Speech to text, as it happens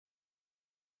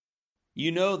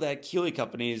You know that Keeley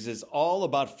Companies is all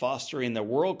about fostering the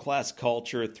world-class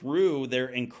culture through their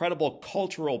incredible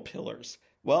cultural pillars.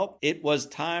 Well, it was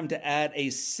time to add a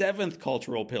seventh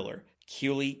cultural pillar,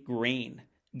 Keeley Green.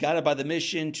 Guided by the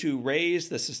mission to raise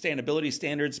the sustainability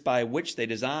standards by which they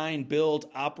design, build,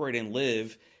 operate, and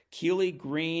live, Keeley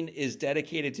Green is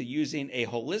dedicated to using a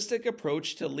holistic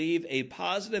approach to leave a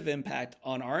positive impact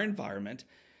on our environment,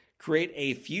 create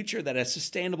a future that is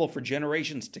sustainable for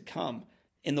generations to come.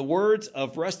 In the words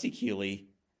of Rusty Keeley,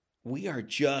 we are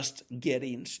just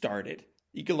getting started.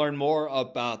 You can learn more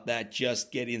about that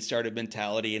just getting started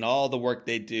mentality and all the work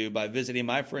they do by visiting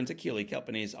my friends at Keeley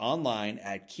Companies online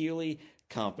at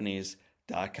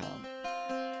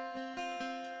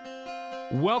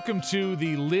KeeleyCompanies.com. Welcome to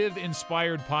the Live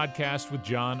Inspired podcast with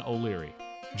John O'Leary.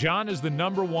 John is the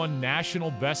 #1 national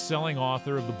best-selling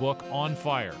author of the book On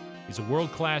Fire. He's a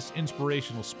world-class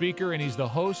inspirational speaker, and he's the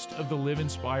host of the Live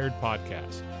Inspired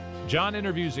podcast. John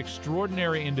interviews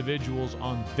extraordinary individuals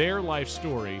on their life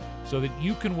story so that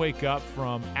you can wake up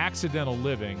from accidental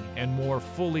living and more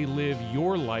fully live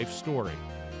your life story.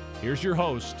 Here's your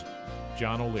host,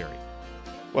 John O'Leary.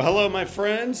 Well, hello, my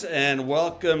friends, and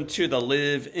welcome to the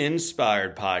Live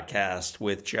Inspired podcast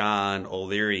with John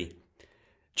O'Leary.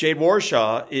 Jade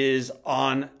Warshaw is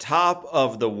on top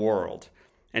of the world,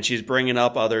 and she's bringing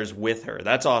up others with her.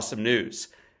 That's awesome news.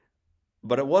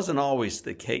 But it wasn't always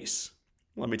the case.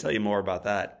 Let me tell you more about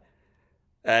that.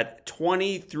 At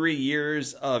 23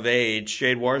 years of age,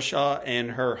 Jade Warshaw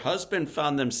and her husband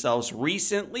found themselves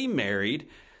recently married,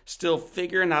 still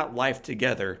figuring out life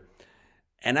together,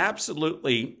 and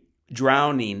absolutely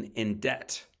drowning in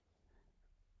debt.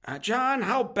 John,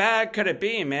 how bad could it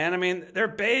be, man? I mean, they're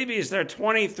babies. They're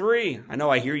 23. I know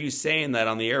I hear you saying that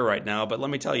on the air right now, but let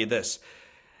me tell you this.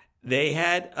 They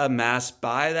had amassed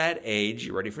by that age,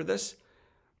 you ready for this?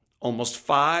 Almost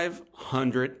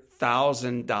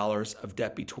 $500,000 of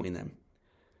debt between them.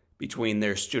 Between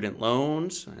their student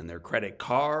loans and their credit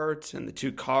cards and the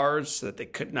 2 cars that they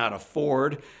could not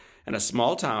afford and a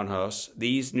small townhouse,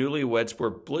 these newlyweds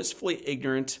were blissfully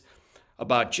ignorant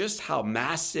about just how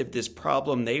massive this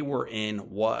problem they were in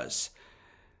was.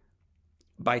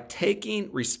 By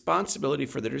taking responsibility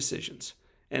for their decisions,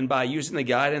 and by using the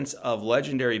guidance of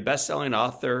legendary best-selling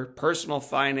author, personal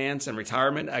finance, and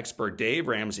retirement expert Dave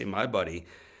Ramsey, my buddy,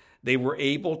 they were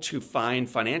able to find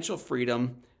financial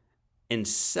freedom in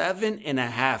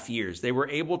 7.5 years. They were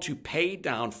able to pay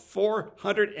down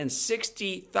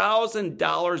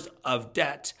 $460,000 of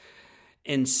debt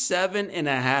in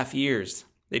 7.5 years.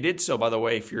 They did so, by the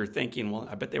way, if you're thinking, well,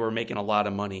 I bet they were making a lot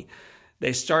of money.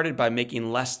 They started by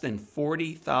making less than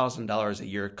 $40,000 a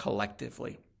year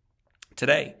collectively.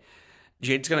 Today,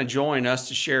 Jade's going to join us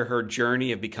to share her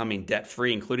journey of becoming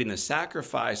debt-free, including the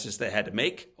sacrifices they had to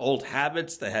make, old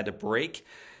habits they had to break,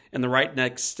 and the right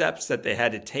next steps that they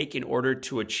had to take in order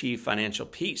to achieve financial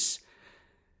peace.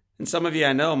 And some of you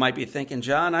I know might be thinking,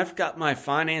 John, I've got my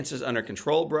finances under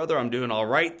control, brother. I'm doing all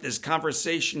right. This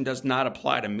conversation does not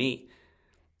apply to me.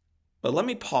 But let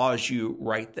me pause you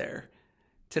right there.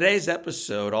 Today's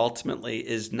episode ultimately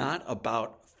is not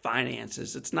about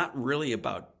finances. It's not really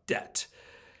about debt.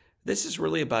 This is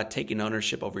really about taking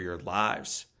ownership over your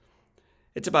lives.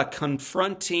 It's about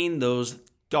confronting those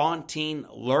daunting,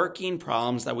 lurking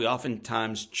problems that we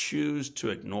oftentimes choose to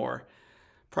ignore.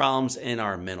 Problems in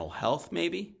our mental health,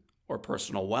 maybe, or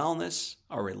personal wellness,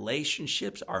 our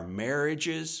relationships, our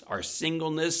marriages, our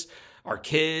singleness, our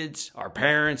kids, our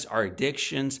parents, our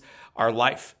addictions, our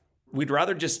life. We'd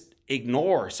rather just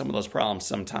ignore some of those problems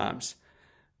sometimes.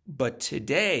 But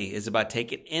today is about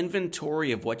taking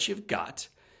inventory of what you've got,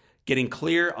 getting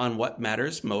clear on what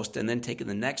matters most, and then taking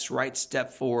the next right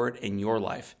step forward in your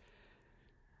life.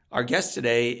 Our guest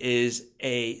today is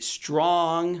a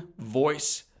strong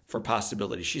voice for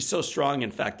possibility. She's so strong, in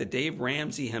fact, that Dave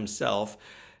Ramsey himself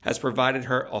has provided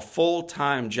her a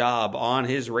full-time job on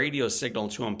his radio signal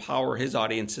to empower his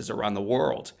audiences around the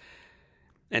world.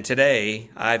 And today,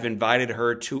 I've invited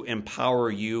her to empower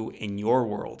you in your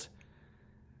world.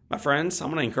 My friends, I'm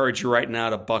going to encourage you right now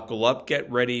to buckle up, get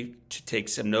ready to take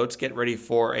some notes, get ready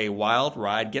for a wild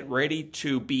ride, get ready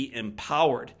to be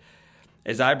empowered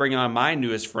as I bring on my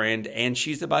newest friend, and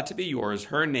she's about to be yours.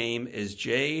 Her name is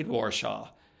Jade Warshaw.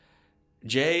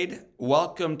 Jade,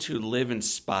 welcome to Live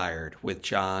Inspired with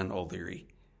John O'Leary.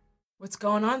 What's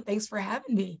going on? Thanks for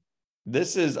having me.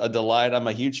 This is a delight. I'm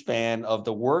a huge fan of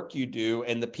the work you do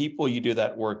and the people you do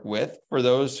that work with. For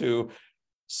those who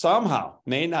somehow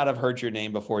may not have heard your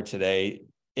name before today,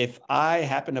 if I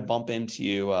happen to bump into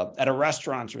you at a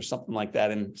restaurant or something like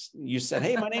that, and you said,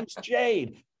 hey, my name's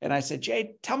Jade, and I said,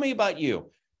 Jade, tell me about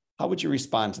you, how would you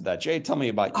respond to that? Jade, tell me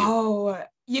about you. Oh,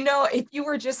 If you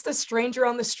were just a stranger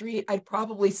on the street, I'd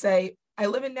probably say, I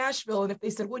live in Nashville. And if they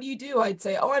said, what do you do? I'd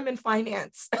say, oh, I'm in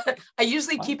finance. I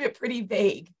usually keep it pretty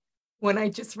vague when I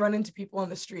just run into people on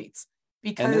the streets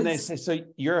And then they because, say, so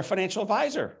you're a financial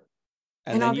advisor.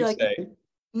 And and then I'll be you like, say,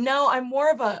 no, I'm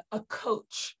more of a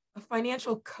coach, a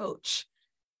financial coach.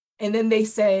 And then they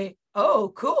say,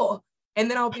 oh, cool. And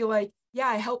then I'll be like, yeah,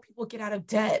 I help people get out of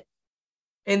debt.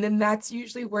 And then that's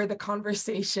usually where the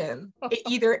conversation, it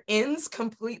either ends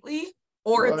completely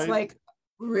or it's right. like,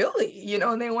 really,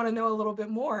 and they want to know a little bit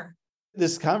more.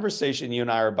 This conversation you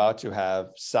and I are about to have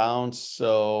sounds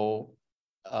so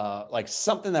like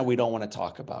something that we don't want to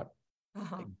talk about.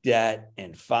 Like debt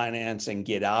and finance and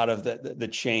get out of the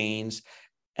chains.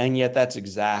 And yet that's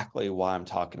exactly why I'm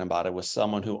talking about it with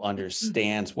someone who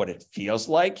understands what it feels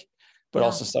like, but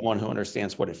also someone who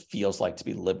understands what it feels like to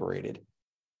be liberated.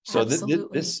 So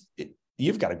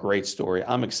you've got a great story.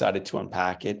 I'm excited to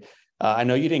unpack it. I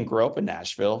know you didn't grow up in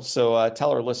Nashville, so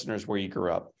tell our listeners where you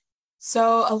grew up.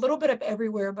 So a little bit of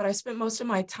everywhere, but I spent most of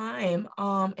my time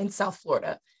in South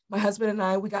Florida. My husband and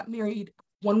I, we got married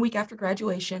 1 week after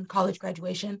graduation, college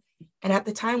graduation. And at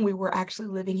the time we were actually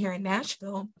living here in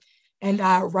Nashville. And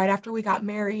right after we got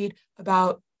married,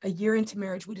 about a year into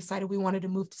marriage, we decided we wanted to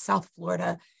move to South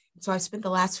Florida. So I spent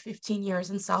the last 15 years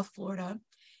in South Florida.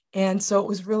 And so it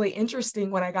was really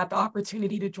interesting when I got the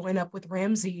opportunity to join up with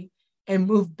Ramsey and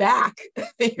move back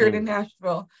here to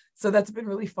Nashville. So that's been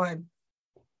really fun.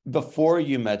 Before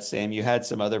you met Sam, you had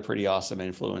some other pretty awesome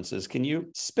influences. Can you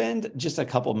spend just a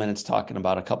couple minutes talking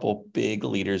about a couple big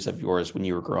leaders of yours when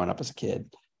you were growing up as a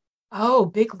kid? Oh,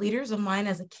 big leaders of mine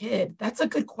as a kid. That's a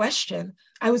good question.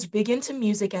 I was big into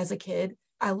music as a kid.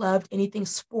 I loved anything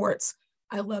sports.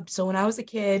 So when I was a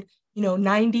kid,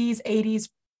 90s, 80s,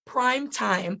 prime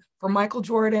time for Michael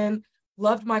Jordan,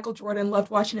 loved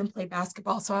watching him play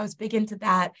basketball. So I was big into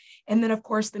that. And then, of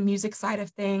course, the music side of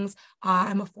things.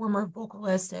 I'm a former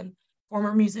vocalist and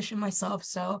former musician myself.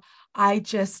 So I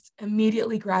just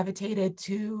immediately gravitated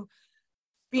to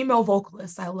female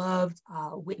vocalists. I loved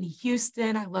Whitney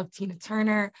Houston. I loved Tina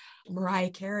Turner,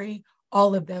 Mariah Carey,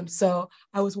 all of them. So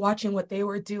I was watching what they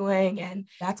were doing. And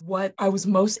that's what I was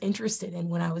most interested in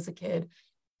when I was a kid.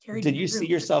 Did you see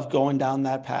yourself going down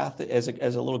that path as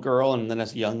a little girl and then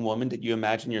as a young woman? Did you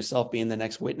imagine yourself being the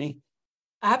next Whitney?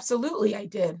 Absolutely, I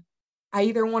did. I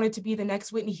either wanted to be the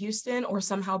next Whitney Houston or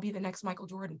somehow be the next Michael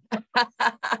Jordan.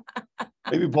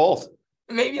 Maybe both.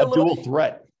 Maybe a dual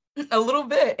threat. A little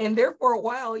bit. And there for a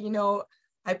while,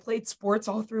 I played sports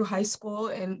all through high school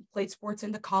and played sports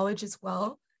into college as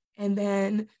well. And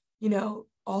then,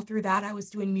 all through that, I was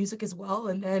doing music as well.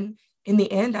 And then in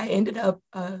the end, I ended up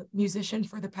a musician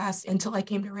until I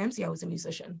came to Ramsey, I was a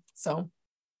musician. So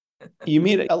you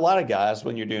meet a lot of guys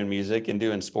when you're doing music and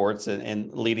doing sports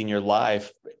and leading your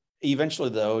life. Eventually,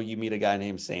 though, you meet a guy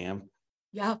named Sam.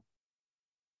 Yeah.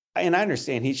 And I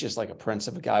understand he's just like a prince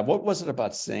of a guy. What was it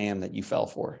about Sam that you fell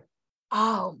for?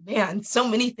 Oh, man, so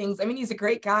many things. I mean, he's a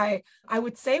great guy. I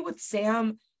would say with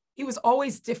Sam, he was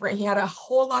always different. He had a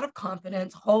whole lot of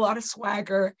confidence, a whole lot of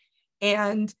swagger.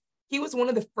 And he was one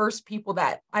of the first people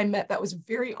that I met that was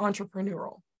very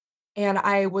entrepreneurial. And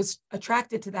I was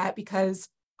attracted to that because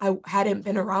I hadn't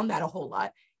been around that a whole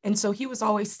lot. And so he was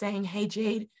always saying, hey,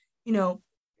 Jade,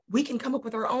 we can come up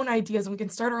with our own ideas and we can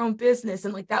start our own business.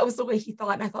 And that was the way he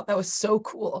thought. And I thought that was so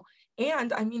cool.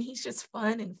 And I mean, he's just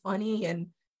fun and funny and,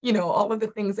 all of the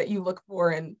things that you look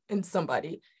for in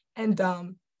somebody. And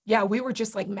we were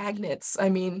just like magnets. I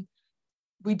mean,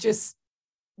 we just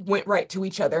went right to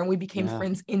each other and we became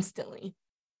friends instantly.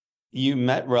 You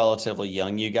met relatively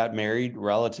young. You got married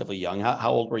relatively young.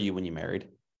 How old were you when you married?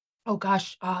 Oh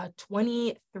gosh,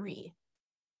 23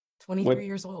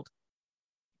 years old.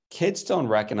 Kids don't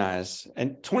recognize,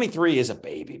 and 23 is a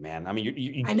baby, man. I mean,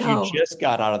 you just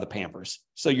got out of the Pampers.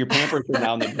 So your Pampers are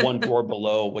now in the one drawer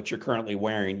below what you're currently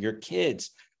wearing. Your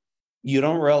kids, you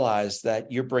don't realize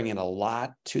that you're bringing a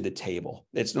lot to the table.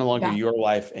 It's no longer your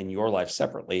life and your life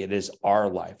separately. It is our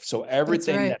life. So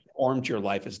everything that formed your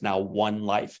life is now one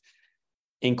life,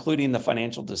 including the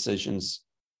financial decisions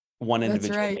one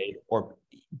individual made or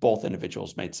both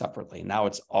individuals made separately. Now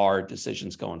it's our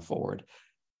decisions going forward.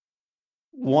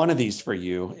 One of these for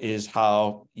you is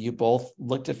how you both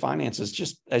looked at finances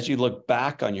just as you look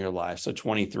back on your life. So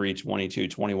 23, 22,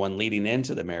 21, leading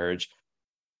into the marriage.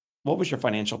 What was your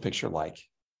financial picture like?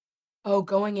 Oh,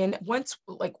 going in, once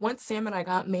Sam and I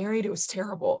got married, it was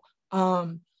terrible.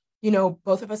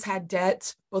 Both of us had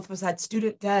debt. Both of us had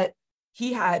student debt.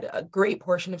 He had a great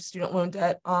portion of student loan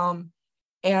debt. Early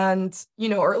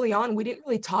on, we didn't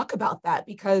really talk about that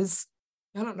because,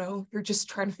 I don't know, you're just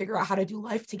trying to figure out how to do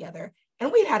life together.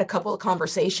 And we'd had a couple of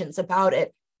conversations about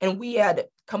it, and we had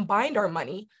combined our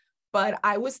money. But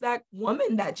I was that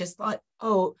woman that just thought,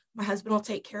 oh, my husband will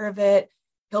take care of it.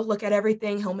 He'll look at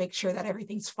everything. He'll make sure that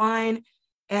everything's fine.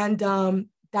 And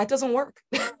that doesn't work.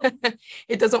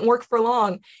 It doesn't work for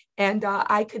long. And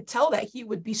I could tell that he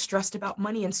would be stressed about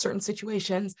money in certain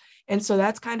situations. And so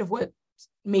that's kind of what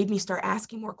made me start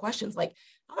asking more questions, like,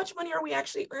 how much money are we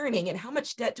actually earning? And how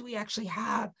much debt do we actually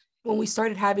have? When we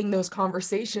started having those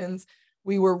conversations,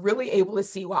 we were really able to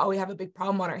see, wow, we have a big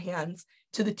problem on our hands,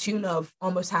 to the tune of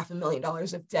almost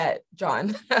 $500,000 of debt,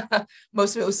 John.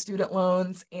 Most of it was student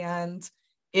loans, and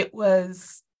it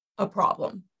was a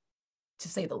problem, to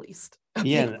say the least. A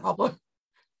big problem.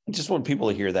 I just want people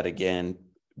to hear that again,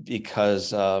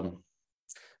 because got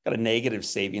a negative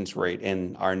savings rate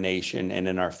in our nation and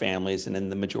in our families and in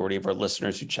the majority of our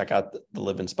listeners who check out the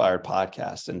Live Inspired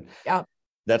podcast. And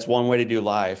that's one way to do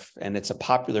life. And it's a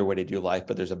popular way to do life,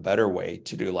 but there's a better way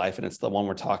to do life. And it's the one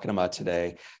we're talking about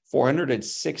today.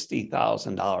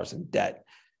 $460,000 in debt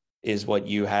is what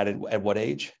you had at what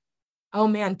age? Oh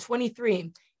man,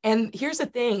 23. And here's the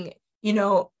thing, you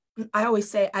know, I always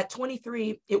say at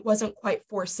 23, it wasn't quite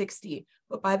 460,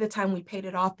 but by the time we paid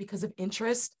it off because of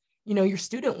interest, you know, your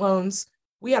student loans,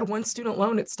 we had one student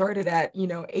loan, it started at,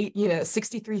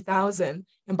 63,000.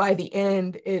 And by the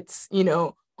end, it's,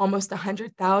 almost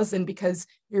 100,000 because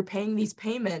you're paying these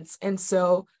payments. And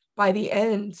so by the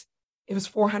end, it was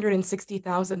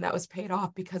 460,000 that was paid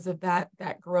off because of that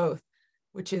growth,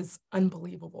 which is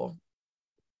unbelievable.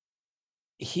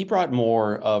 He brought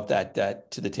more of that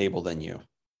debt to the table than you.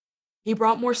 He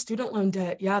brought more student loan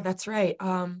debt. Yeah, that's right.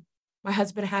 My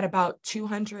husband had about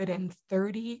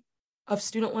 230 of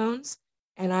student loans,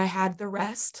 and I had the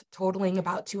rest, totaling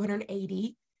about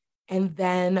 280. And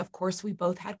then, of course, we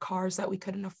both had cars that we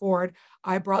couldn't afford.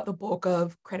 I brought the bulk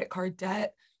of credit card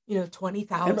debt,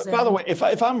 20,000. By the way,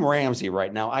 if I'm Ramsey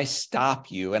right now, I stop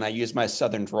you and I use my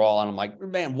Southern drawl, and I'm like,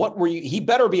 man, what were you? He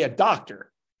better be a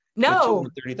doctor. No.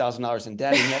 $230,000 in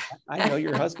debt. And yet I know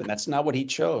your husband. That's not what he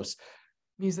chose.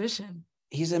 Musician.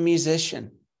 He's a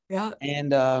musician. Yeah.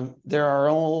 And there are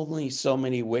only so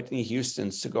many Whitney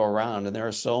Houstons to go around. And there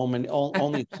are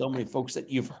only so many folks that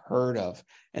you've heard of.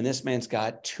 And this man's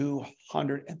got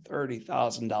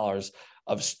 $230,000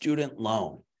 of student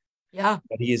loan. Yeah.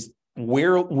 But he is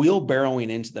wheelbarrowing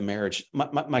into the marriage.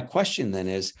 My question then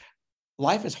is,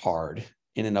 life is hard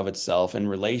in and of itself, and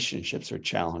relationships are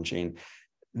challenging.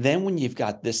 Then when you've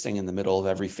got this thing in the middle of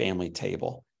every family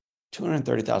table,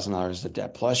 $230,000 of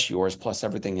debt, plus yours, plus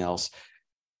everything else,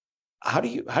 how do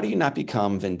you not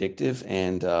become vindictive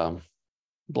and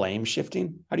blame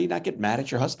shifting? How do you not get mad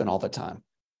at your husband all the time?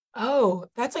 Oh,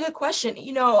 that's a good question.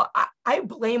 I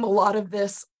blame a lot of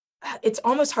this. It's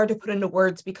almost hard to put into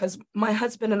words because my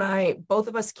husband and I, both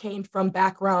of us came from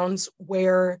backgrounds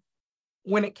where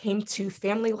when it came to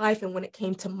family life and when it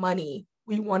came to money,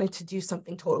 we wanted to do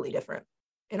something totally different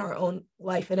in our own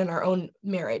life and in our own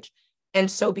marriage. And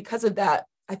so because of that,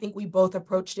 I think we both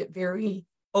approached it very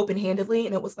open-handedly.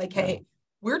 And it was like, hey,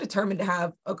 we're determined to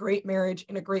have a great marriage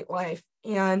and a great life.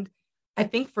 And I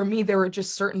think for me, there were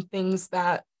just certain things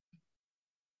that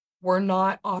were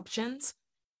not options.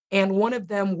 And one of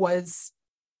them was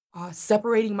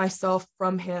separating myself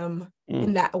from him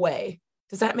in that way.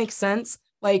 Does that make sense?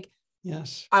 Like,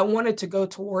 yes, I wanted to go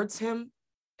towards him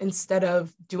instead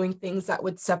of doing things that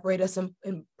would separate us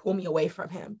and pull me away from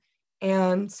him.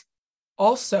 And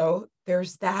also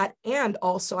there's that. And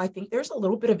also I think there's a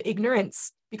little bit of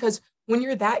ignorance, because when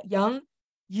you're that young,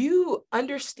 you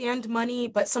understand money,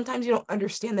 but sometimes you don't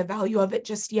understand the value of it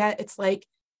just yet. It's like,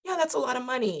 yeah, that's a lot of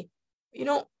money. You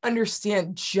don't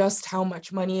understand just how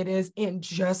much money it is and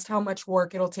just how much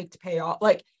work it'll take to pay off.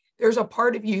 Like, there's a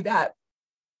part of you that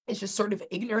is just sort of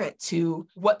ignorant to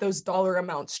what those dollar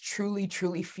amounts truly,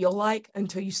 truly feel like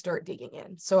until you start digging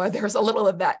in. So there's a little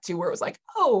of that too, where it was like,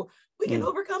 oh, we can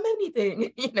overcome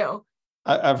anything,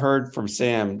 I've heard from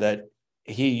Sam that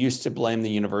he used to blame the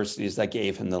universities that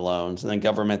gave him the loans, and the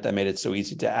government that made it so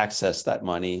easy to access that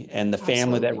money, and the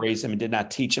family that raised him and did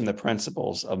not teach him the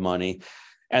principles of money,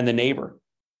 and the neighbor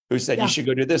who said, you should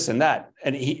go do this and that.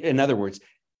 And in other words,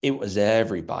 it was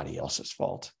everybody else's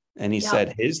fault. And he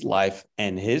said his life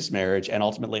and his marriage and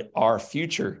ultimately our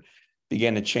future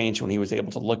began to change when he was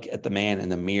able to look at the man in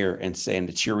the mirror and saying,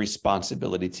 it's your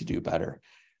responsibility to do better.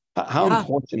 How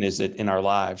important is it in our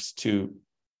lives to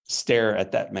stare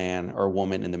at that man or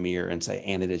woman in the mirror and say,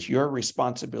 and it is your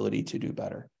responsibility to do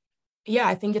better? Yeah,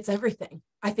 I think it's everything.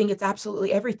 I think it's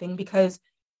absolutely everything, because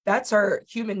that's our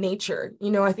human nature.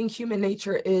 I think human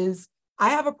nature is, I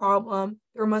have a problem,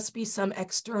 there must be some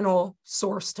external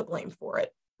source to blame for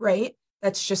it, right?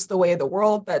 That's just the way of the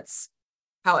world. That's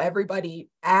how everybody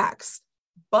acts.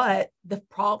 But the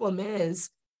problem is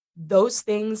those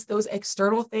things, those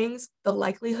external things, the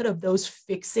likelihood of those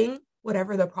fixing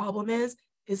whatever the problem is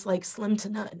like slim to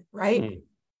none, right? Mm.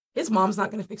 His mom's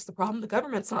not going to fix the problem. The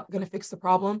government's not going to fix the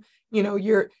problem.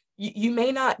 You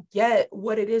may not get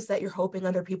what it is that you're hoping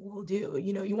other people will do.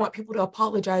 You want people to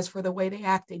apologize for the way they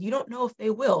acted. You don't know if they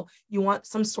will. You want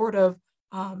some sort of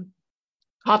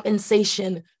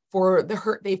compensation for the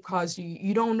hurt they've caused you.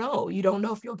 You don't know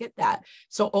if you'll get that.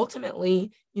 So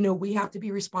ultimately, we have to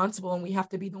be responsible, and we have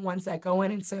to be the ones that go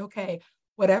in and say, okay,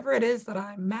 whatever it is that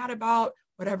I'm mad about,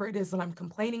 whatever it is that I'm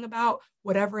complaining about,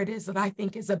 whatever it is that I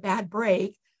think is a bad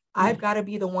break, I've got to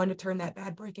be the one to turn that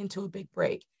bad break into a big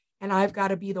break. And I've got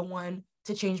to be the one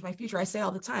to change my future. I say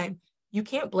all the time, you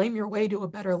can't blame your way to a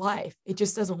better life. It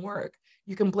just doesn't work.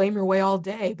 You can blame your way all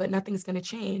day, but nothing's going to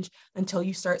change until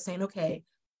you start saying, okay,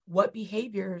 what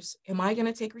behaviors am I going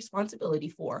to take responsibility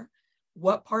for?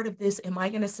 What part of this am I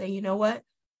going to say, you know what?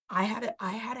 I had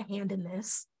a hand in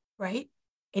this, right?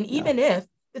 And even if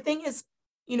the thing is,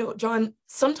 John,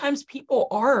 sometimes people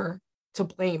are to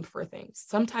blame for things.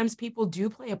 Sometimes people do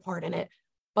play a part in it,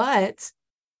 but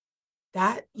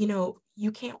that,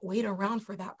 you can't wait around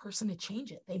for that person to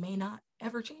change it. They may not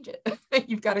ever change it.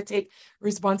 You've got to take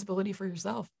responsibility for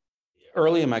yourself.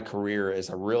 Early in my career as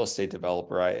a real estate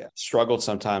developer, I struggled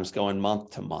sometimes going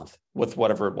month to month with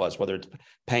whatever it was, whether it's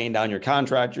paying down your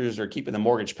contractors or keeping the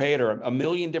mortgage paid or a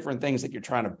million different things that you're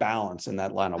trying to balance in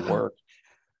that line of work.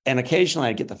 And occasionally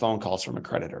I'd get the phone calls from a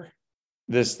creditor.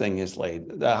 This thing is late.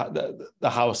 The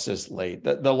house is late.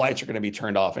 The lights are going to be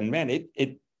turned off. And man,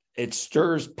 it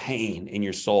stirs pain in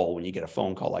your soul when you get a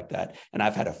phone call like that. And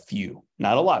I've had a few,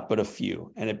 not a lot, but a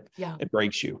few, and it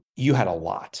breaks you. You had a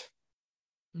lot.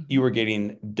 Mm-hmm. You were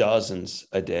getting dozens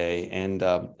a day. And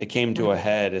it came to a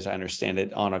head, as I understand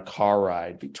it, on a car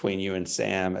ride between you and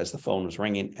Sam as the phone was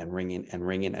ringing and ringing and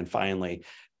ringing. And finally,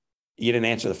 you didn't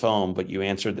answer the phone, but you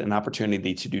answered an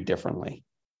opportunity to do differently.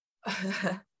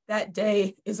 That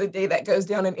day is a day that goes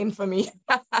down in infamy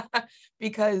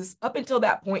because up until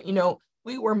that point,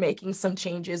 we were making some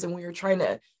changes and we were trying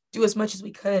to do as much as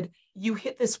we could. You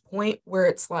hit this point where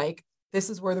it's like, this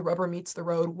is where the rubber meets the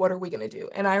road. What are we going to do?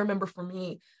 And I remember for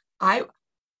me,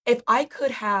 if I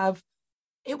could have,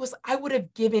 I would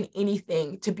have given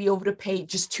anything to be able to pay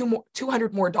just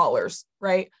 $200 more,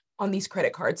 right, on these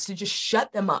credit cards to just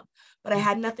shut them up. But I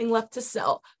had nothing left to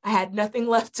sell. I had nothing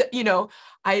left to,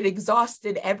 I had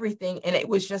exhausted everything. And it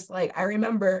was just like, I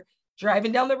remember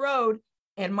driving down the road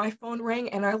and my phone rang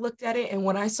and I looked at it. And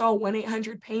when I saw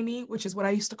 1-800-PAY-ME, which is what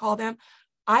I used to call them,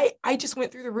 I just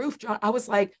went through the roof, John. I was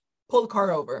like, pull the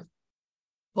car over,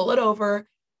 pull it over.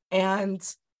 And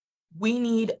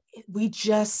we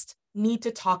just need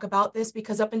to talk about this,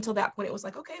 because up until that point, it was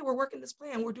like, okay, we're working this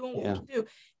plan. We're doing what we can do.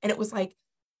 And it was like,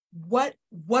 what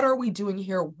are we doing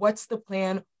here? What's the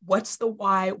plan? What's the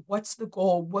why? What's the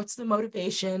goal? What's the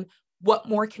motivation? What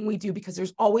more can we do? Because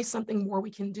there's always something more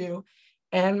we can do.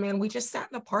 And man, we just sat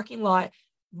in the parking lot,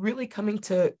 really coming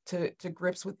to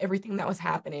grips with everything that was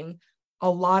happening. A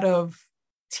lot of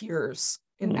tears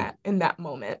in that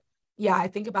moment. Yeah, I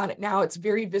think about it now. It's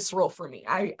very visceral for me.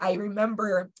 I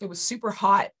remember it was super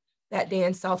hot that day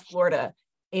in South Florida.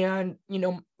 And,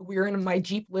 we were in my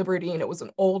Jeep Liberty and it was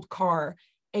an old car.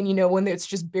 And, when it's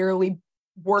just barely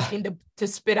working to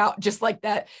spit out just like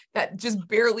that just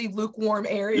barely lukewarm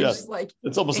air. It's just like,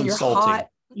 it's almost and insulting. You're hot.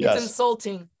 Yes. It's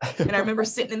insulting. And I remember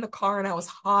sitting in the car and I was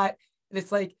hot and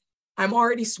it's like, I'm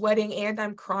already sweating and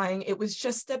I'm crying. It was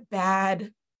just a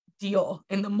bad deal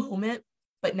in the moment.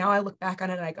 But now I look back on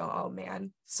it and I go, oh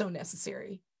man, so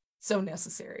necessary. So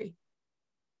necessary.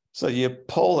 So you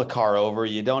pull the car over,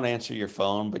 you don't answer your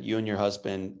phone, but you and your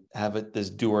husband have this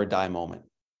do or die moment.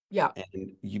 Yeah.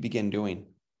 And you begin doing.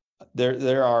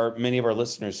 There are many of our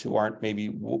listeners who aren't maybe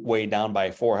weighed down by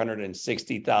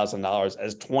 $460,000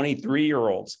 as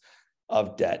 23-year-olds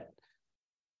of debt.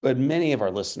 But many of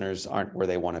our listeners aren't where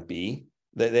they want to be.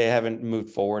 They haven't moved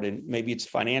forward, and maybe it's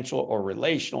financial or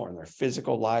relational or in their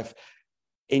physical life.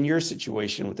 In your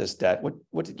situation with this debt,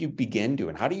 what did you begin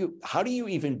doing? How do you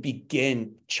even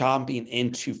begin chomping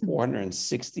into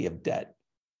 460 of debt?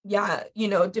 Yeah,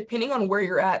 depending on where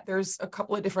you're at, there's a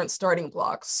couple of different starting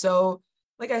blocks. So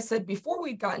like I said, before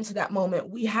we got into that moment,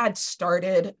 we had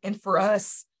started, and for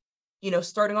us,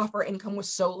 starting off, our income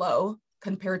was so low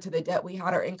compared to the debt we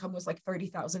had. Our income was like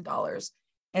 $30,000.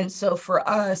 And so for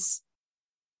us,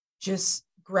 just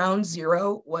ground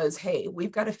zero was, hey,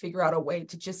 we've got to figure out a way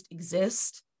to just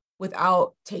exist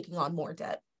without taking on more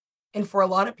debt. And for a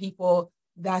lot of people,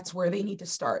 that's where they need to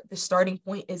start. The starting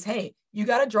point is, hey, you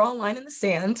got to draw a line in the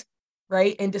sand,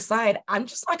 right? And decide, I'm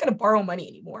just not going to borrow money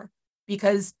anymore,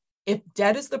 because if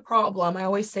debt is the problem, I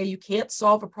always say you can't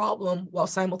solve a problem while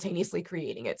simultaneously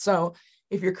creating it. So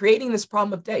if you're creating this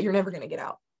problem of debt, you're never going to get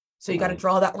out. So you got to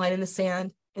draw that line in the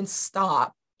sand and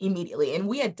stop immediately. And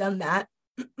we had done that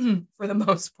for the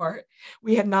most part.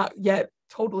 We had not yet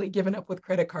totally given up with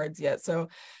credit cards yet. So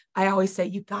I always say,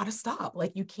 you got to stop.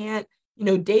 Like you can't,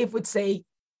 Dave would say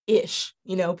ish,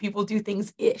 people do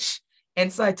things ish.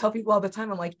 And so I tell people all the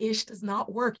time, I'm like, ish does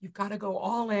not work. You've got to go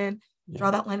all in, draw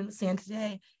that line in the sand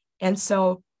today. And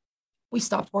so we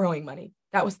stopped borrowing money.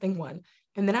 That was thing one.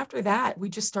 And then after that, we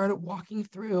just started walking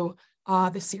through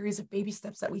the series of baby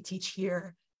steps that we teach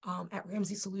here at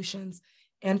Ramsey Solutions.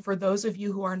 And for those of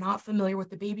you who are not familiar with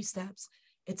the baby steps,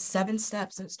 it's 7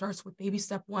 steps, and it starts with baby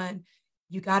step 1.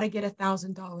 You got to get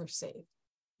 $1,000 saved.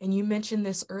 And you mentioned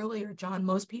this earlier, John.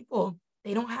 Most people,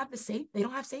 they don't have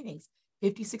savings.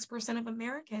 56% of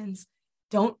Americans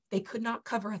they could not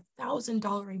cover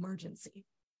 $1,000 emergency.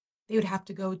 They would have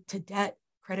to go to debt,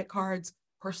 credit cards,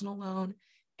 personal loan,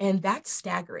 and that's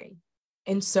staggering.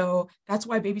 And so that's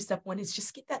why baby step 1 is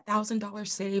just get that $1,000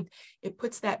 saved. It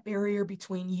puts that barrier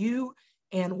between you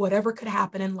and whatever could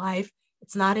happen in life.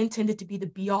 It's not intended to be the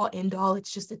be all end all.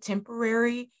 It's just a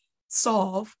temporary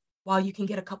solve while you can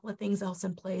get a couple of things else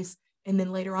in place. And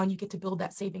then later on, you get to build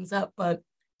that savings up. But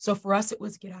so for us, it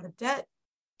was get out of debt,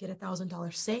 get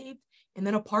 $1,000 saved. And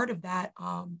then a part of that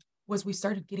was we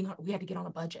had to get on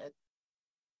a budget.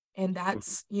 And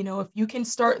that's, if you can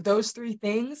start those 3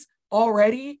 things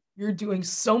already, you're doing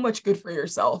so much good for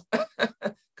yourself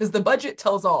because the budget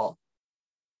tells all.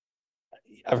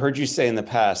 I've heard you say in the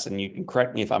past, and you can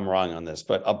correct me if I'm wrong on this,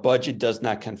 but a budget does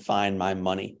not confine my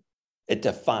money. It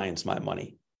defines my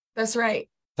money. That's right.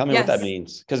 Tell me what that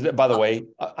means. Because by the way,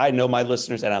 I know my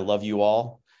listeners and I love you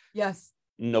all. Yes.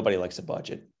 Nobody likes a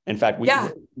budget. In fact,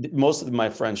 most of my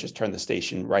friends just turn the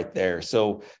station right there.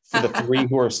 So for the 3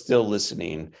 who are still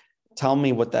listening, tell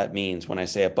me what that means when I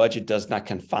say a budget does not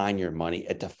confine your money,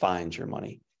 it defines your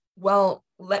money. Well,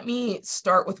 let me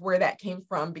start with where that came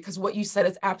from, because what you said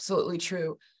is absolutely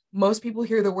true. Most people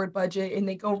hear the word budget and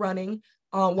they go running.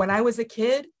 When I was a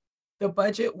kid, the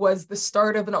budget was the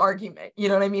start of an argument. You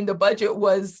know what I mean? The budget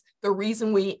was the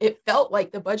reason it felt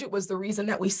like the budget was the reason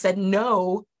that we said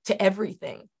no to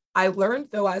everything. I learned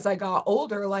though, as I got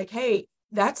older, like, hey,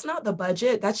 that's not the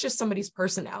budget. That's just somebody's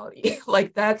personality.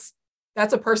 Like that's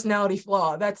a personality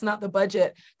flaw. That's not the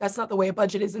budget. That's not the way a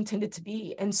budget is intended to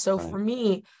be. And so for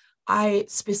me, I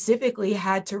specifically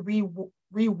had to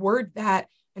reword that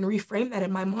and reframe that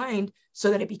in my mind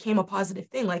so that it became a positive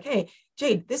thing. Like, hey,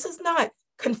 Jade, this is not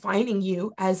confining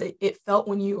you as it felt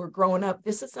when you were growing up.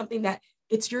 This is something that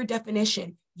it's your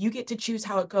definition. You get to choose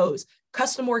how it goes.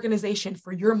 Custom organization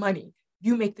for your money.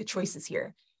 You make the choices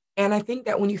here. And I think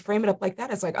that when you frame it up like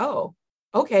that, it's like, oh,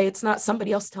 okay, it's not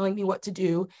somebody else telling me what to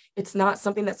do. It's not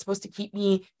something that's supposed to keep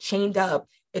me chained up.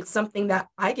 It's something that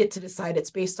I get to decide.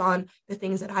 It's based on the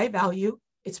things that I value.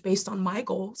 It's based on my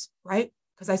goals, right?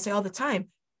 Because I say all the time,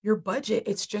 your budget,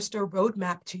 it's just a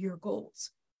roadmap to your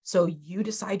goals. So you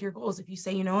decide your goals. If you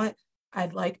say, you know what,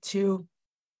 I'd like to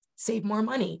save more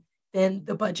money, then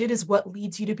the budget is what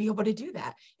leads you to be able to do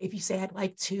that. If you say, I'd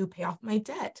like to pay off my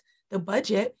debt, the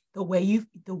budget, the way you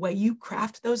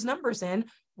craft those numbers in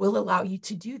will allow you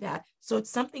to do that. So it's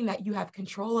something that you have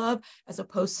control of as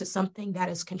opposed to something that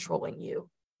is controlling you.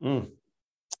 So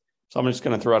I'm just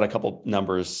going to throw out a couple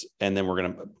numbers and then we're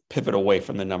going to pivot away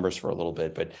from the numbers for a little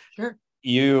bit. But sure.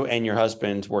 You and your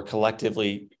husband were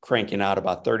collectively cranking out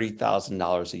about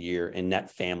 $30,000 a year in net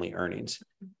family earnings.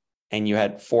 And you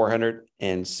had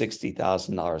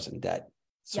 $460,000 in debt.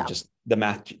 So just the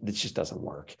math, it just doesn't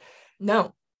work.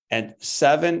 No. And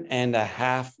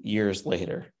 7.5 years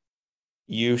later,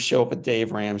 you show up at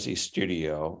Dave Ramsey's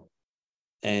studio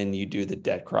and you do the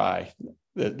debt cry,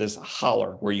 this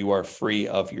holler where you are free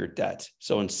of your debt.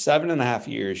 So in 7.5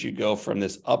 years, you go from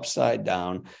this upside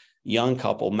down young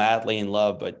couple, madly in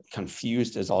love, but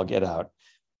confused as all get out,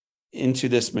 into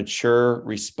this mature,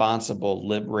 responsible,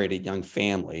 liberated young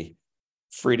family,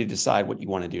 free to decide what you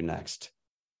want to do next.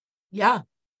 Yeah,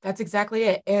 that's exactly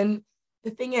it. And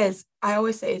the thing is, I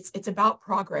always say it's about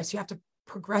progress. You have to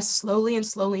progress slowly and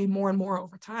slowly, more and more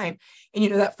over time.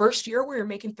 And that first year we were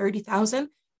making 30,000,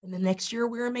 and the next year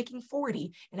we were making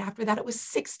 40, and after that it was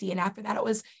 60, and after that it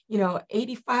was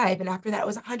 85, and after that it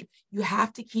was 100. You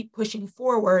have to keep pushing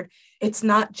forward. It's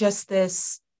not just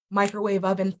this microwave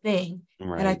oven thing.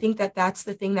 Right. And I think that that's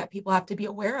the thing that people have to be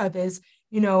aware of is,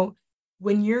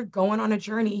 when you're going on a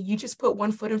journey, you just put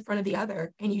one foot in front of the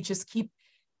other, and you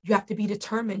have to be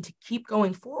determined to keep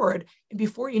going forward. And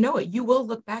before you know it, you will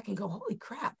look back and go, holy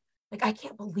crap, like I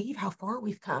can't believe how far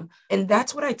we've come. And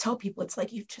that's what I tell people. It's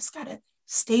like, you've just got to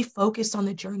stay focused on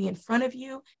the journey in front of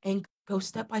you and go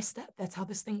step by step. That's how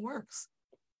this thing works.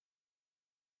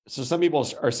 So some people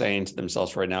are saying to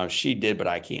themselves right now, she did, but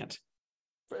I can't.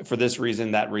 For this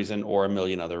reason, that reason, or a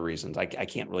million other reasons. I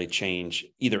can't really change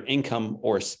either income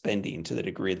or spending to the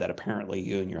degree that apparently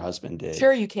you and your husband did.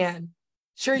 Sure you can.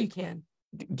 Sure you can.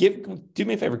 Do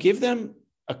me a favor, give them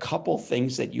a couple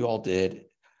things that you all did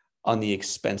on the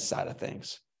expense side of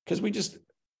things. Because we just,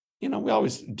 we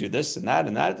always do this and that,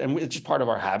 and it's just part of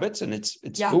our habits, and it's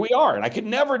who we are. And I could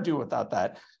never do without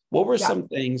that. What were some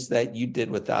things that you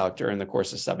did without during the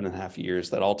course of 7.5 years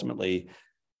that ultimately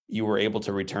you were able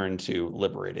to return to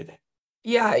liberated?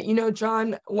 Yeah,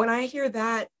 John, when I hear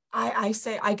that, I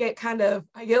say I get a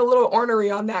little ornery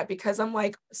on that, because I'm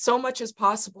like, so much is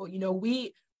possible.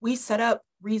 We set up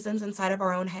reasons inside of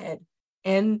our own head,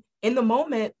 and in the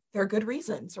moment, they're good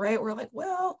reasons, right? We're like,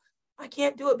 well, I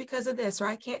can't do it because of this, or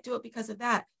I can't do it because of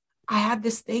that. I have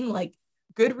this thing, like,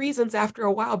 good reasons after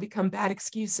a while become bad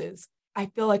excuses. I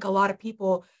feel like a lot of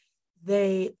people,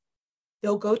 they'll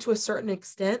go to a certain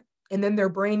extent, and then their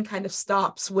brain kind of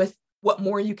stops with what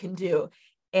more you can do.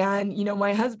 And,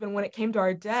 my husband, when it came to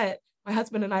our debt, my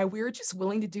husband and I, we were just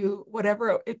willing to do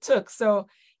whatever it took. So,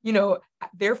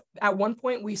 at one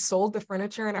point we sold the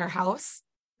furniture in our house,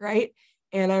 right?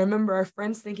 And I remember our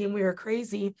friends thinking we were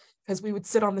crazy because we would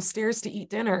sit on the stairs to eat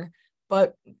dinner,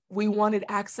 but we wanted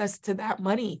access to that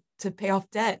money to pay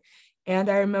off debt. And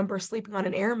I remember sleeping on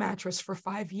an air mattress for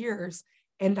 5 years.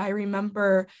 And I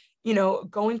remember,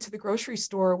 going to the grocery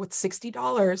store with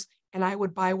 $60, and I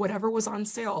would buy whatever was on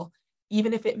sale,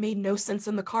 even if it made no sense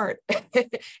in the cart.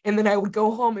 And then I would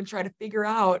go home and try to figure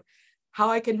out how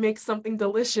I could make something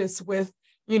delicious with,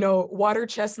 water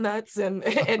chestnuts and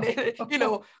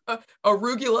arugula,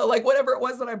 like whatever it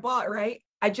was that I bought, right?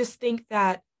 I just think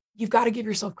that you've got to give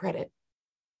yourself credit.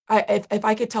 If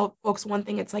I could tell folks one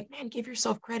thing, it's like, man, give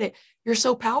yourself credit. You're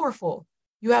so powerful.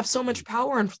 You have so much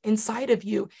power inside of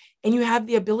you, and you have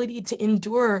the ability to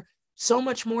endure so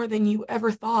much more than you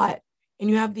ever thought. And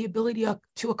you have the ability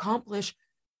to accomplish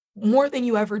more than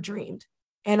you ever dreamed.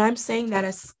 And I'm saying that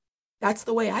as that's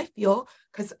the way I feel,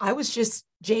 because I was just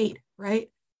Jade, right?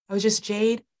 I was just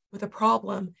Jade with a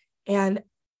problem. And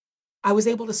I was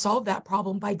able to solve that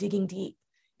problem by digging deep.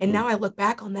 And now I look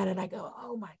back on that and I go,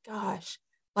 oh my gosh,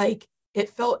 like it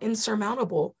felt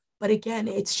insurmountable. But again,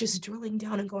 it's just drilling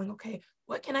down and going, okay,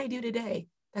 what can I do today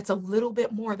that's a little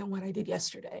bit more than what I did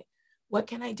yesterday? What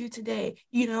can I do today?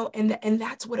 And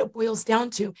that's what it boils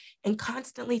down to. And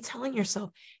constantly telling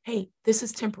yourself, hey, this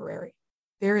is temporary.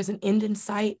 There is an end in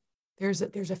sight. There's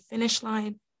a finish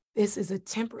line. This is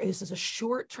a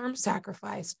short-term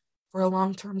sacrifice for a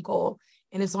long-term goal.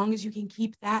 And as long as you can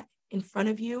keep that in front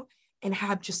of you and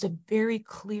have just a very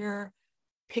clear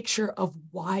picture of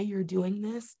why you're doing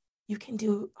this, you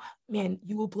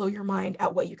will blow your mind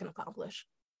at what you can accomplish.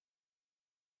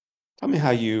 Tell me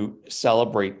how you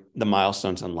celebrate the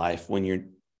milestones in life when you're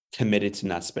committed to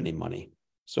not spending money.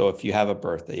 So if you have a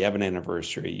birthday, you have an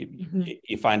anniversary,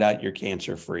 you find out you're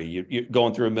cancer-free, you're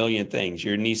going through a million things,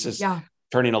 your niece is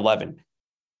turning 11.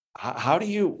 How do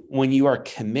you, when you are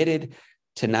committed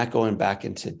to not going back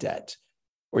into debt,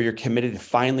 or you're committed to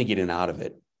finally getting out of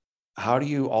it, how do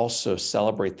you also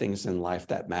celebrate things in life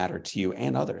that matter to you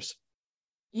and others?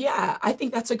 Yeah, I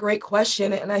think that's a great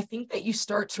question. And I think that you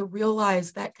start to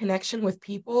realize that connection with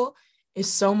people is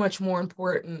so much more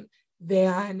important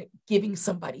than giving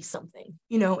somebody something.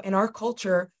 In our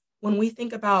culture, when we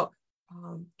think about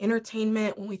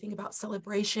entertainment, when we think about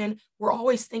celebration, we're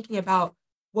always thinking about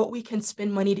what we can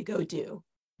spend money to go do,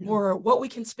 or what we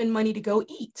can spend money to go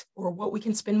eat, or what we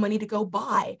can spend money to go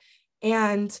buy.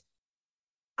 And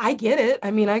I get it.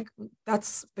 I mean,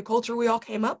 that's the culture we all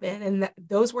came up in. And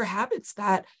those were habits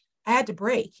that I had to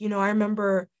break. I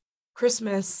remember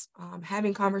Christmas,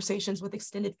 having conversations with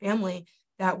extended family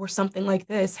that were something like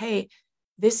this. Hey,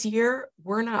 this year,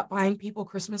 we're not buying people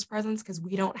Christmas presents because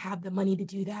we don't have the money to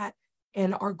do that.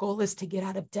 And our goal is to get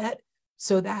out of debt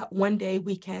so that one day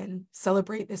we can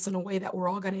celebrate this in a way that we're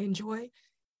all going to enjoy.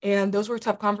 And those were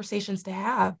tough conversations to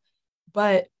have.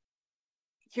 But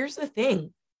here's the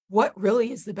thing. What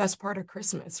really is the best part of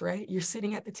Christmas, right? You're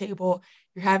sitting at the table,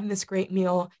 you're having this great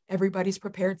meal, everybody's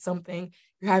prepared something,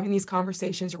 you're having these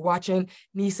conversations, you're watching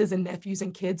nieces and nephews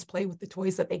and kids play with the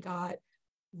toys that they got.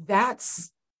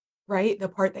 That's right, the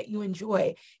part that you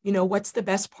enjoy. What's the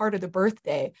best part of the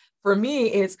birthday? For me,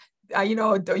 it's, you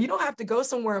don't have to go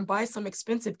somewhere and buy some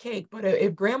expensive cake, but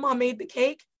if grandma made the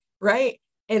cake, right?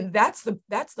 And that's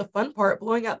the fun part,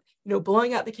 blowing out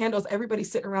the candles, everybody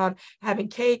sitting around having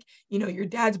cake, your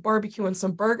dad's barbecuing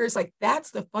some burgers. Like,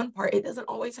 that's the fun part. It doesn't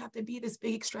always have to be this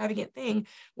big extravagant thing.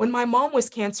 When my mom was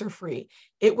cancer-free,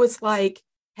 it was like,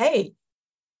 hey,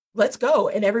 let's go.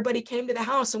 And everybody came to the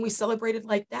house and we celebrated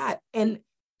like that. And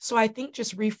so I think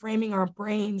just reframing our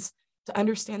brains to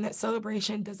understand that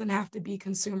celebration doesn't have to be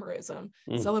consumerism.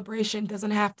 Celebration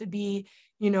doesn't have to be,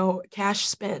 cash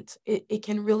spent. It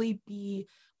can really be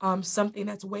something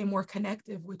that's way more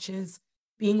connective, which is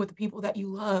being with the people that you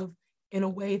love in a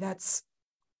way it's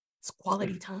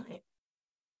quality time.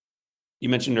 You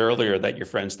mentioned earlier that your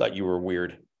friends thought you were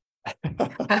weird.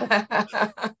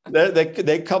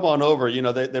 they come on over,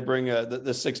 they bring the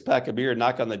 6-pack of beer,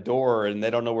 knock on the door, and they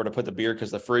don't know where to put the beer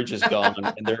because the fridge is gone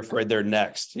and they're afraid they're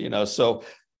next, so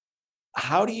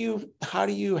how do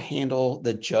you handle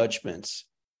the judgments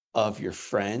of your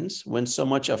friends when so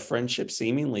much of friendship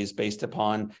seemingly is based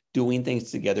upon doing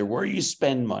things together, where you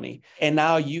spend money? And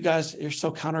now you guys are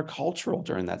so countercultural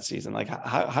during that season. Like,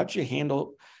 how'd you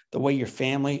handle the way your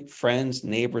family, friends,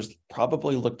 neighbors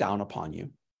probably look down upon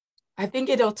you? I think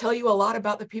it'll tell you a lot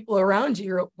about the people around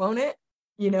you, won't it?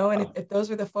 And if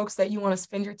those are the folks that you want to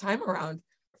spend your time around.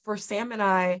 For Sam and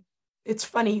I, it's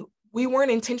funny, we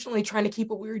weren't intentionally trying to keep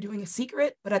what we were doing a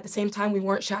secret, but at the same time, we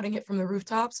weren't shouting it from the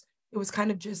rooftops. It was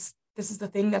kind of just, this is the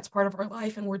thing that's part of our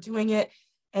life and we're doing it.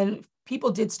 And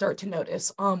people did start to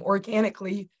notice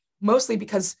organically, mostly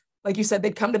because, like you said,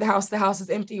 they'd come to the house is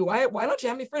empty. Why don't you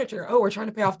have any furniture? Oh, we're trying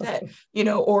to pay off debt,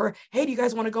 or, hey, do you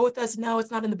guys want to go with us? No,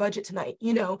 it's not in the budget tonight.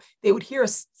 They would hear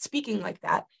us speaking like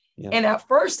that. Yeah. And at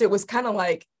first it was kind of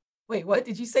like, wait, what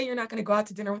did you say? You're not going to go out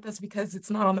to dinner with us because it's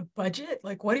not on the budget?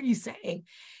 Like, what are you saying?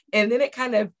 And then it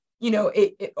kind of,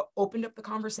 it opened up the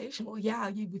conversation. Well, yeah,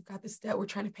 we've got this debt. We're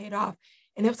trying to pay it off.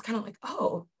 And it was kind of like,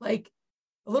 oh, like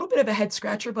a little bit of a head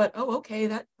scratcher, but oh, okay,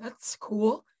 that's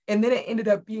cool. And then it ended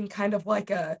up being kind of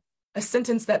like a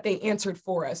sentence that they answered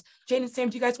for us. Jane and Sam,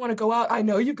 do you guys want to go out? I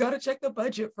know you've got to check the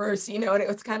budget first, and it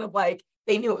was kind of like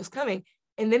they knew it was coming.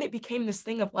 And then it became this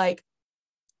thing of like,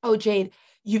 oh, Jade,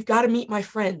 you've got to meet my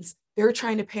friends. They're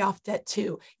trying to pay off debt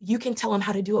too. You can tell them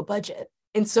how to do a budget.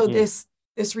 And so this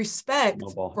respect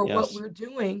for what we're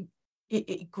doing,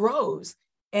 it grows.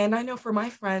 And I know for my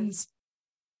friends,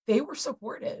 they were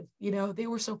supportive, they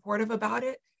were supportive about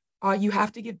it. You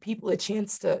have to give people a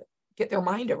chance to get their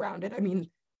mind around it. I mean,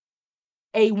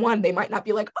 A1, they might not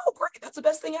be like, oh, great, that's the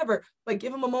best thing ever. But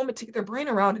give them a moment to get their brain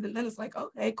around it. And then it's like,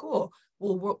 okay, cool.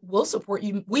 We'll support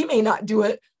you. We may not do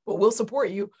it, but we'll support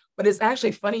you. But it's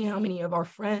actually funny how many of our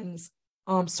friends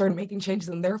started making changes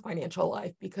in their financial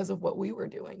life because of what we were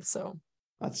doing. So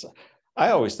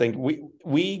I always think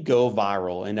we go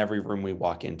viral in every room we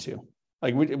walk into.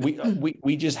 Like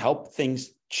we just help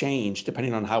things change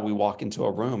depending on how we walk into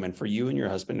a room. And for you and your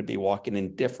husband to be walking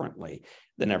in differently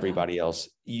than everybody else,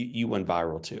 you went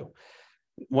viral too.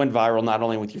 Went viral not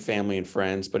only with your family and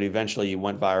friends, but eventually you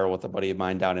went viral with a buddy of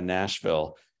mine down in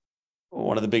Nashville,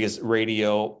 one of the biggest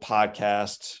radio,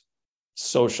 podcasts,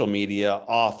 social media,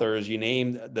 authors, you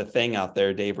name the thing out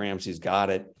there, Dave Ramsey's got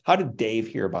it. How did Dave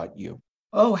hear about you?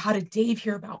 Oh, how did Dave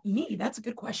hear about me? That's a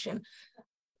good question.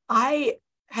 I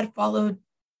had followed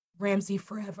Ramsey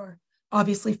forever.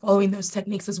 Obviously, following those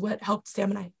techniques is what helped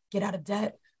Sam and I get out of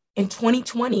debt. In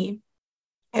 2020,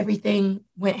 everything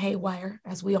went haywire,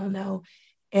 as we all know.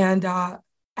 And at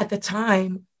the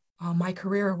time, my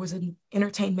career was in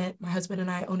entertainment. My husband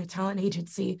and I own a talent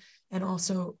agency and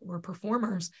also were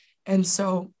performers. And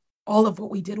so all of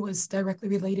what we did was directly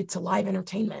related to live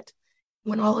entertainment.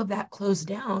 When all of that closed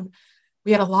down,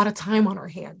 we had a lot of time on our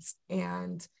hands.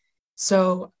 And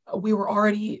so we were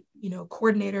already,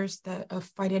 coordinators of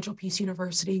Financial Peace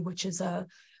University, which is a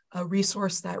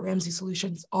resource that Ramsey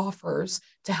Solutions offers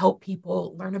to help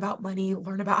people learn about money,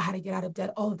 learn about how to get out of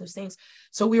debt, all of those things.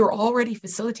 So we were already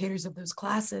facilitators of those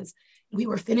classes. We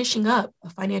were finishing up a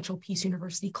Financial Peace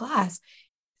University class.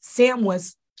 Sam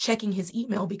was checking his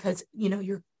email because,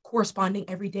 you're corresponding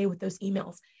every day with those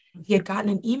emails. He had gotten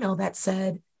an email that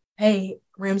said, hey,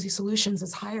 Ramsey Solutions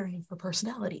is hiring for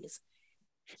personalities.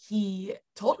 He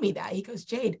told me that. He goes,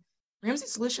 Jade, Ramsey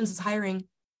Solutions is hiring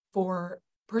for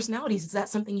personalities. Is that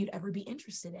something you'd ever be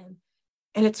interested in?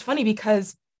 And it's funny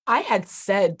because I had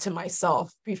said to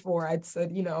myself before, I'd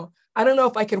said, I don't know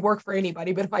if I could work for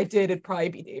anybody, but if I did, it'd probably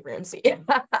be Dave Ramsey.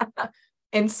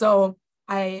 And so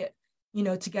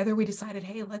together we decided,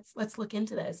 hey, let's look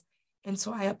into this. And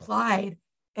so I applied,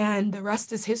 and the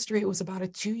rest is history. It was about a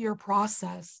 2-year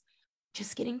process,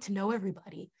 just getting to know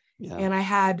everybody. Yeah. And I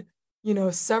had,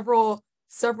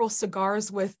 several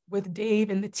cigars with Dave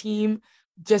and the team,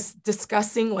 just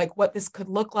discussing like what this could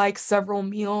look like, several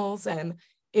meals. And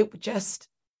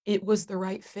it was the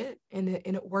right fit, and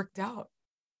it worked out.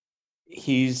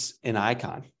 He's an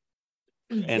icon.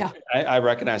 And Yeah. I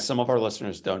recognize some of our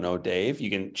listeners don't know Dave. You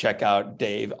can check out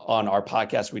Dave on our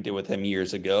podcast we did with him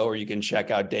years ago, or you can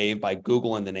check out Dave by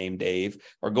Googling the name Dave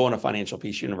or going to Financial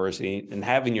Peace University and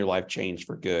having your life change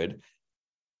for good.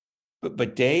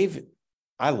 But Dave,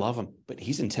 I love him, but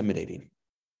he's intimidating.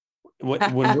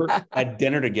 When we're at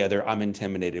dinner together, I'm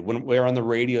intimidated. When we're on the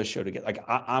radio show together, like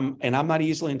I'm not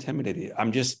easily intimidated.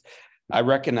 I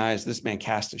recognize this man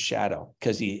casts a shadow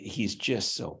because he's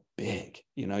just so big.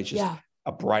 He's just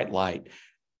a bright light.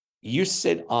 You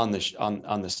sit on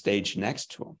the stage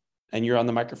next to him, and you're on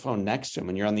the microphone next to him,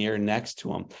 and you're on the air next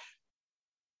to him.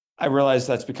 I realize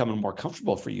that's becoming more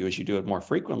comfortable for you as you do it more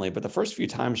frequently. But the first few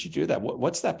times you do that,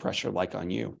 what's that pressure like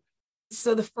on you?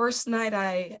 So the first night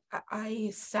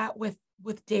I sat with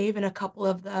Dave and a couple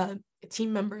of the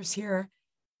team members here,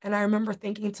 and I remember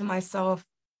thinking to myself,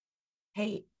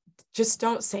 hey, just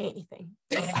don't say anything.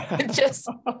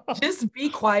 just be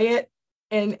quiet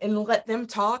and let them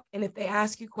talk. And if they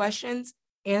ask you questions,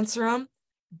 answer them.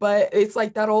 But it's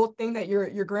like that old thing that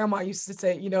your grandma used to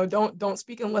say, don't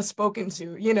speak unless spoken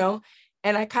to,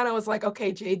 And I kind of was like,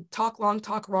 okay, Jade, talk long,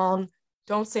 talk wrong.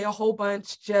 Don't say a whole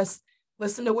bunch. Just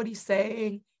listen to what he's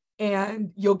saying,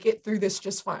 and you'll get through this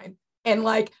just fine. And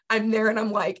like, I'm there and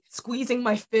I'm like squeezing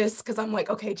my fists because I'm like,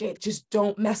 okay, Jade, just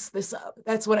don't mess this up.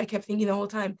 That's what I kept thinking the whole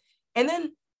time. And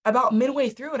then about midway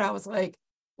through it, I was like,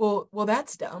 well,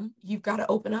 that's dumb. You've got to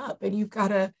open up, and you've got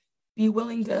to be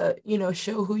willing to,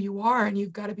 show who you are, and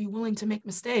you've got to be willing to make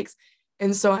mistakes.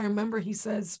 And so I remember he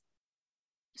says,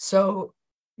 so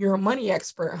you're a money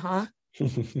expert, huh?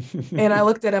 And I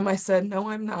looked at him, I said, no,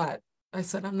 I'm not. I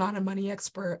said, I'm not a money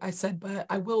expert. I said, but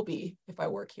I will be if I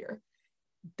work here.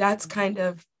 That's kind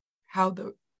of how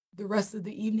the rest of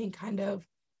the evening kind of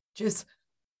just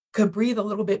could breathe a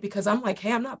little bit, because I'm like,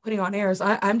 hey, I'm not putting on airs.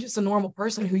 I'm just a normal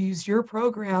person who used your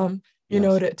program,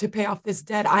 to pay off this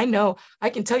debt. I know I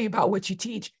can tell you about what you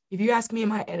teach. If you ask me,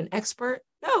 am I an expert?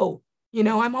 No,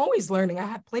 I'm always learning. I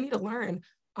have plenty to learn,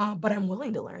 but I'm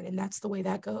willing to learn. And that's the way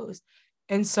that goes.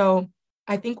 And so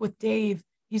I think with Dave,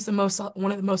 he's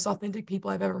one of the most authentic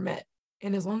people I've ever met.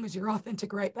 And as long as you're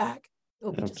authentic right back,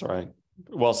 that's right.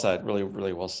 Well said. Really,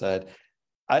 really well said.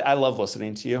 I love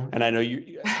listening to you. And I know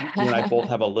you and I both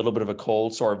have a little bit of a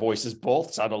cold, so our voices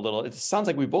both sound it sounds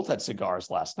like we both had cigars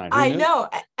last night. I know.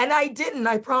 And I didn't,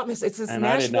 I promise. It's this and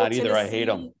Nashville, I did not either. Tennessee I hate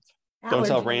them. allergies. Don't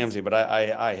tell Ramsey, but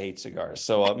I hate cigars.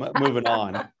 So moving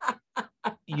on.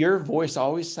 Your voice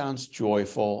always sounds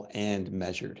joyful and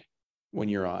measured when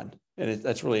you're on. And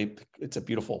it's a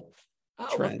beautiful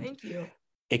trend. Well, thank you.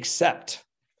 Except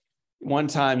one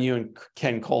time you and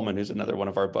Ken Coleman, who's another one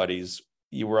of our buddies,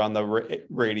 you were on the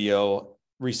radio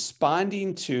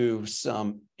responding to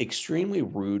some extremely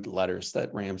rude letters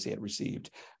that Ramsey had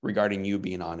received regarding you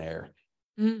being on air.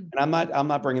 And I'm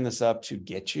not bringing this up to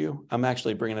get you. I'm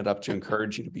actually bringing it up to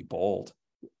encourage you to be bold.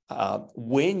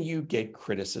 When you get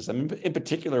criticism, in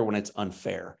particular, when it's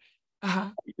unfair,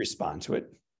 you respond to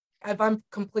it. If I'm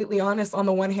completely honest, on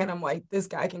the one hand, I'm like, this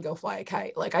guy can go fly a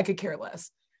kite. Like, I could care less.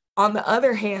 On the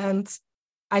other hand,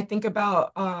 I think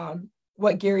about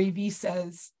what Gary Vee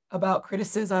says about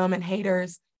criticism and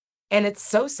haters, and it's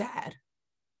so sad.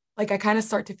 Like, I kind of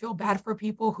start to feel bad for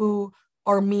people who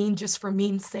are mean just for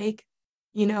mean's sake,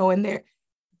 and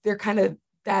they're kind of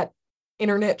that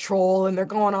internet troll, and they're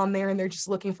going on there and they're just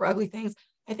looking for ugly things.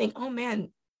 I think, oh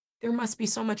man, there must be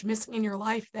so much missing in your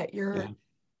life that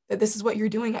that this is what you're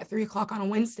doing at 3:00 on a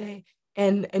Wednesday.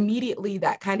 And immediately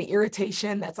that kind of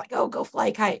irritation that's like, oh, go fly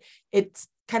a kite. It's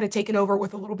kind of taken over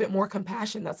with a little bit more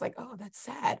compassion. That's like, oh, that's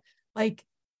sad. Like,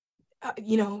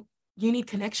 you need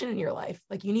connection in your life.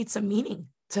 Like, you need some meaning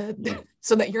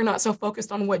so that you're not so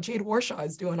focused on what Jade Warshaw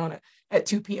is doing at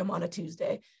 2 p.m. on a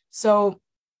Tuesday. So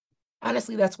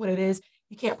honestly, that's what it is.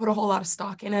 You can't put a whole lot of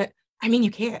stock in it. I mean,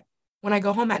 you can't. When I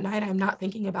go home at night, I'm not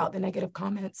thinking about the negative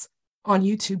comments on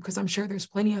YouTube, because I'm sure there's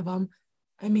plenty of them.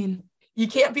 I mean, you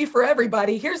can't be for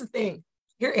everybody. Here's the thing.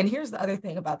 Here's the other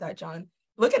thing about that, John.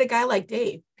 Look at a guy like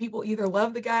Dave. People either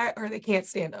love the guy or they can't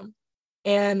stand him.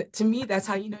 And to me, that's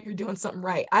how you know you're doing something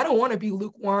right. I don't want to be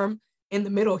lukewarm in the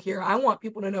middle here. I want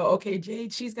people to know, okay,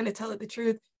 Jade, she's going to tell it the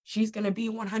truth. She's going to be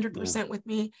 100% with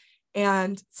me.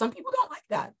 And some people don't like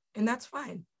that. And that's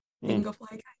fine. They can go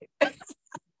fly a kite.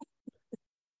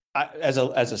 As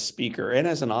a speaker and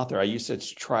as an author, I used to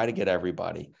try to get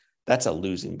everybody. That's a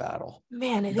losing battle.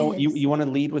 Man, it is. You want to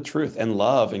lead with truth and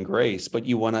love and grace, but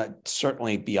you want to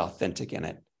certainly be authentic in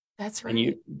it. That's right.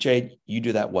 And Jade, you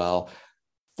do that well.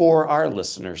 For our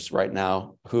listeners right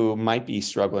now who might be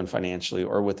struggling financially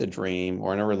or with a dream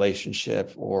or in a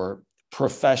relationship or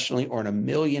professionally, or in a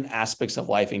million aspects of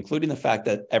life, including the fact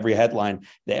that every headline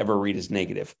they ever read is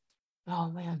negative. Oh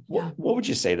man. Yeah. What would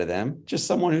you say to them? Just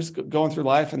someone who's going through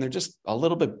life and they're just a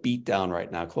little bit beat down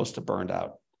right now, close to burned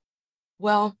out.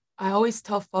 Well, I always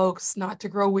tell folks not to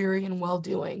grow weary in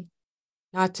well-doing,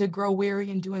 not to grow weary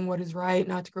in doing what is right,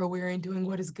 not to grow weary in doing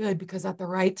what is good, because at the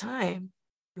right time,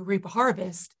 you reap a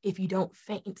harvest if you don't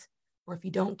faint or if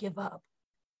you don't give up.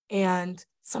 And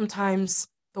sometimes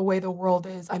the way the world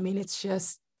is, I mean, it's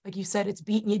just, like you said, it's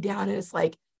beating you down, and it's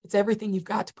like, it's everything you've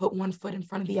got to put one foot in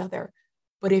front of the other.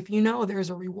 But if you know there's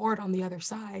a reward on the other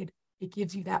side, it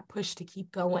gives you that push to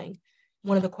keep going.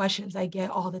 One of the questions I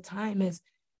get all the time is,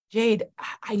 Jade,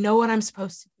 I know what I'm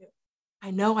supposed to do.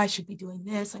 I know I should be doing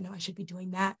this. I know I should be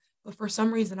doing that. But for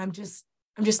some reason, I'm just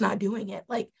not doing it.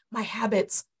 Like, my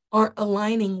habits aren't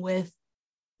aligning with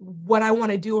what I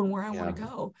want to do and where I want to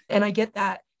go. And I get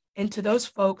that. And to those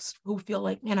folks who feel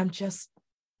like, man, I just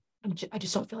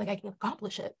don't feel like I can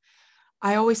accomplish it,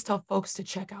 I always tell folks to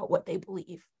check out what they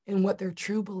believe and what their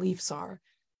true beliefs are.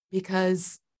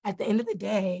 Because at the end of the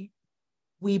day,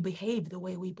 we behave the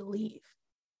way we believe.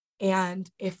 And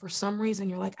if for some reason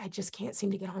you're like, I just can't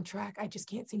seem to get on track, I just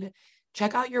can't seem to,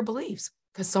 check out your beliefs.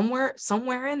 Because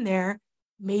somewhere in there,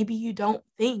 maybe you don't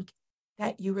think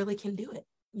that you really can do it.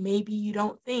 Maybe you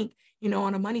don't think,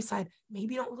 on a money side,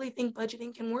 maybe you don't really think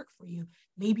budgeting can work for you.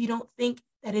 Maybe you don't think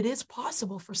that it is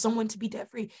possible for someone to be debt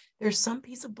free. There's some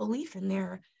piece of belief in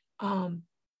there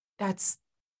that's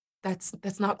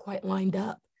not quite lined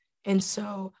up. And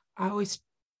so I always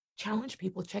challenge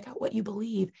people, check out what you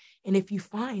believe. And if you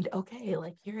find, okay,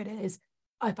 like, here it is,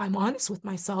 if I'm honest with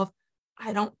myself,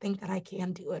 I don't think that I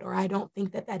can do it, or I don't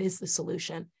think that that is the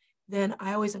solution, then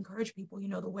I always encourage people,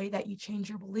 the way that you change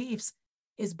your beliefs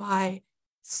is by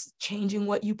changing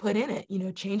what you put in it.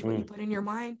 Change what you put in your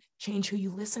mind, change who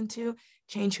you listen to,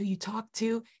 change who you talk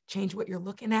to, change what you're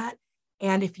looking at.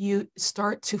 And if you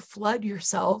start to flood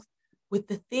yourself with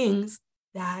the things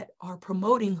that are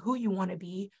promoting who you want to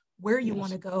be, where you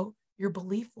want to go, your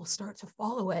belief will start to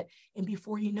follow it. And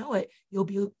before you know it,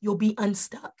 you'll be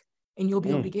unstuck, and you'll be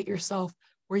able to get yourself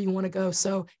where you want to go.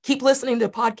 So keep listening to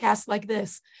podcasts like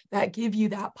this that give you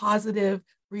that positive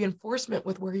reinforcement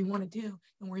with where you want to do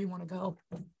and where you want to go.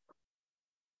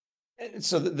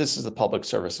 So this is a public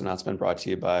service announcement brought to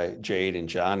you by Jade and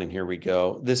John. And here we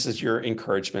go. This is your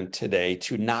encouragement today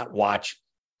to not watch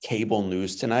cable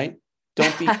news tonight.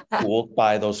 Don't be fooled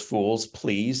by those fools,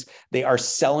 please. They are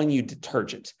selling you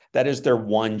detergent. That is their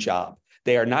one job.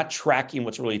 They are not tracking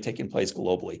what's really taking place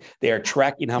globally. They are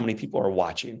tracking how many people are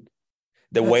watching.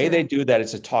 The way they do that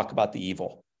is to talk about the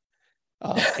evil.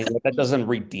 And that doesn't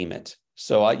redeem it.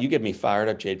 So you get me fired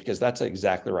up, Jade, because that's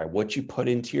exactly right. What you put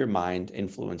into your mind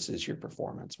influences your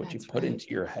performance. What you put into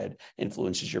your head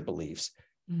influences your beliefs.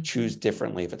 Choose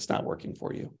differently if it's not working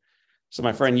for you. So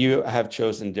my friend, you have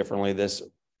chosen differently. This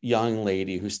young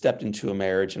lady who stepped into a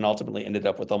marriage and ultimately ended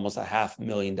up with almost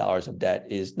 $500,000 of debt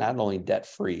is not only debt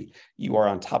free, you are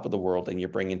on top of the world and you're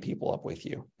bringing people up with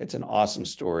you. It's an awesome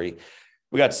story.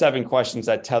 We got 7 questions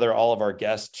that tether all of our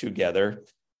guests together.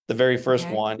 The very first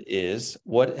one is,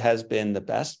 what has been the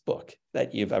best book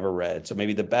that you've ever read? So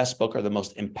maybe the best book or the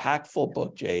most impactful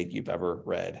book, Jade, you've ever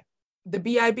read.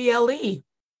 The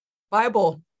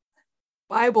Bible.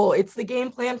 Bible. It's the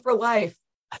game plan for life.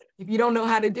 If you don't know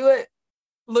how to do it,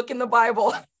 look in the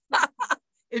Bible.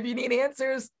 If you need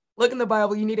answers, look in the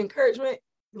Bible. You need encouragement,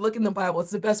 look in the Bible.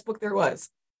 It's the best book there was.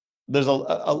 There's a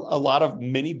lot of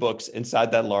mini books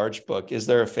inside that large book. Is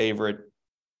there a favorite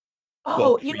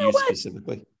book for you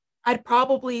specifically? I'd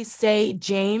probably say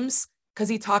James, because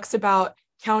he talks about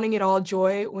counting it all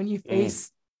joy when you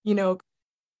face,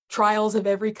 trials of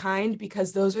every kind,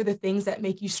 because those are the things that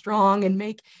make you strong and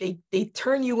they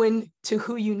turn you into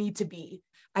who you need to be.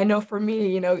 I know for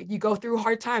me, you go through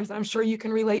hard times. And I'm sure you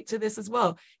can relate to this as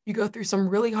well. You go through some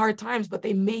really hard times, but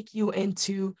they make you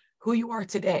into who you are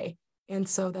today. And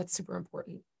so that's super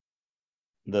important.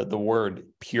 The word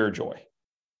pure joy.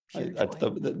 That's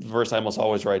the verse I almost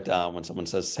always write down when someone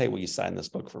says, hey, will you sign this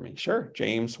book for me? Sure.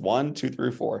 James 1, 2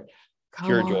 through 4.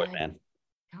 Pure joy, man.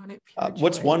 Count it pure joy.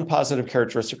 What's one positive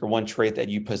characteristic or one trait that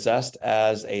you possessed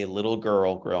as a little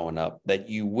girl growing up that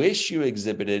you wish you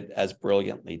exhibited as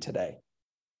brilliantly today?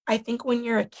 I think when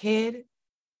you're a kid,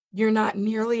 you're not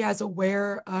nearly as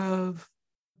aware of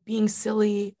being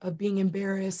silly, of being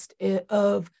embarrassed,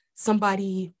 of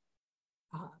somebody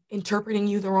interpreting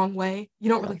you the wrong way. You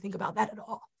don't really think about that at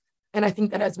all. And I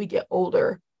think that as we get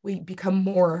older, we become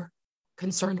more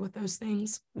concerned with those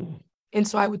things. And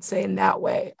so I would say in that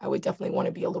way, I would definitely want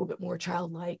to be a little bit more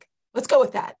childlike. Let's go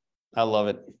with that. I love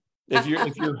it. If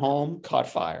your home caught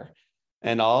fire,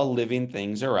 and all living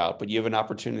things are out, but you have an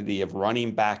opportunity of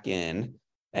running back in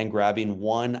and grabbing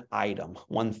one item,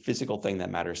 one physical thing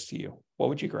that matters to you, what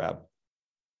would you grab?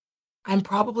 I'm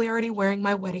probably already wearing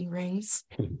my wedding rings.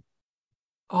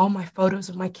 All my photos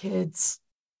of my kids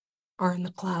are in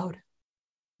the cloud.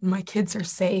 My kids are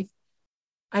safe.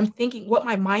 I'm thinking what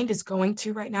my mind is going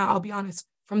to right now. I'll be honest,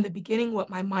 from the beginning, what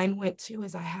my mind went to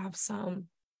is I have some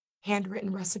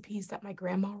handwritten recipes that my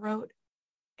grandma wrote,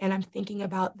 and I'm thinking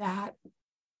about that.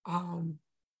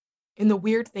 And the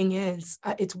weird thing is,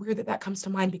 it's weird that that comes to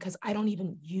mind because I don't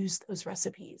even use those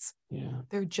recipes. Yeah.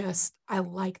 They're just, I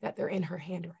like that they're in her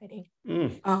handwriting.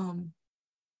 Mm.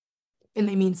 And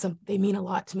they mean a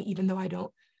lot to me, even though I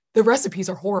don't, the recipes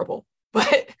are horrible,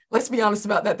 but let's be honest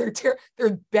about that.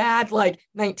 They're bad, like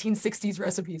 1960s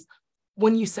recipes.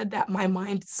 When you said that, my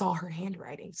mind saw her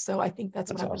handwriting. So I think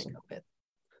that's what I'm going to go with.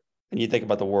 And you think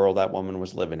about the world that woman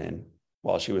was living in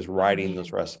while she was writing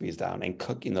those recipes down and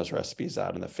cooking those recipes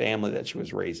out, and the family that she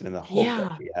was raising and the hope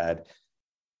that she had.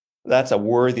 That's a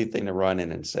worthy thing to run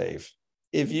in and save.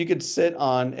 If you could sit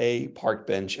on a park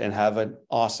bench and have an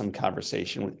awesome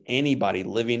conversation with anybody,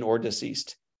 living or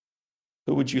deceased,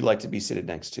 who would you like to be seated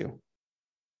next to?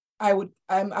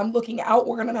 I'm looking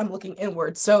outward and I'm looking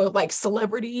inward. So like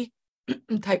celebrity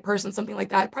type person, something like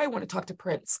that. I probably want to talk to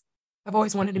Prince. I've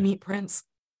always wanted to meet Prince.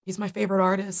 He's my favorite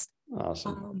artist.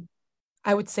 Awesome.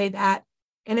 I would say that.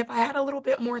 And if I had a little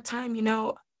bit more time,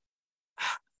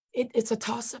 it's a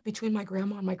toss up between my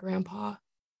grandma and my grandpa.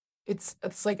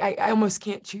 It's like I almost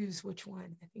can't choose which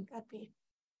one. I think that'd be.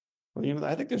 Well,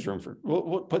 I think there's room for.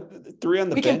 We'll put three on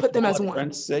the bench. We can put them as one.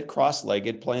 Prince sit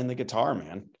cross-legged playing the guitar,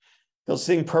 man. He'll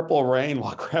sing Purple Rain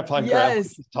while Grandpa and Grandma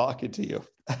is talking to you.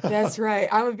 That's right.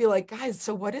 I would be like, guys,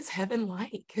 so what is heaven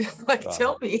like? Like,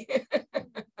 tell me.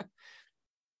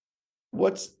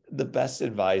 What's the best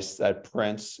advice that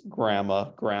Prince,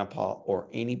 Grandma, Grandpa, or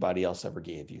anybody else ever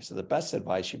gave you? So the best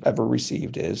advice you've ever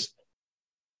received is?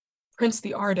 Prince,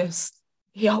 the artist,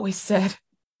 he always said,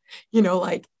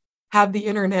 like, have the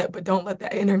internet, but don't let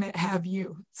the internet have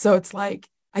you. So it's like,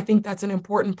 I think that's an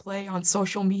important play on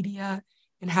social media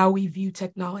and how we view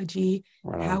technology,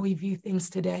 how we view things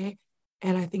today.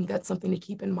 And I think that's something to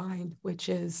keep in mind, which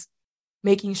is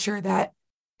making sure that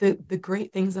the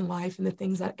great things in life and the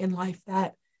things that in life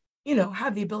that,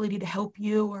 have the ability to help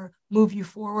you or move you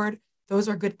forward, those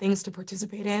are good things to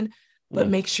participate in, but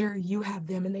make sure you have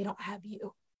them and they don't have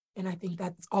you. And I think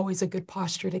that's always a good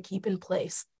posture to keep in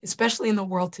place, especially in the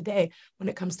world today, when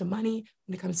it comes to money,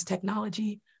 when it comes to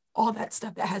technology, all that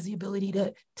stuff that has the ability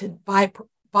to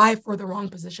buy for the wrong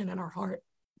position in our heart.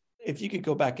 If you could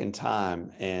go back in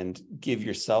time and give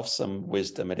yourself some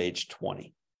wisdom at age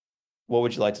 20, what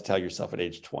would you like to tell yourself at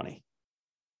age 20?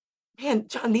 Man,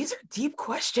 John, these are deep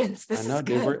questions. This is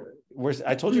good.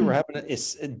 I told you we're having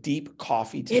a deep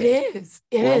coffee today. It is.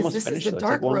 This is the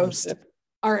dark roast.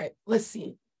 All right, let's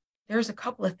see. There's a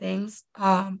couple of things.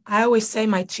 I always say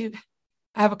I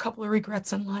have a couple of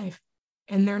regrets in life,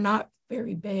 and they're not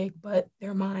very big, but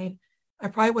they're mine. I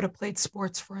probably would have played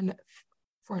sports for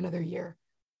another year.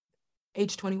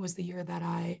 Age 20 was the year that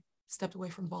I stepped away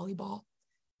from volleyball,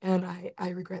 and I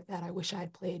regret that. I wish I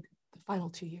had played the final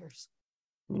 2 years.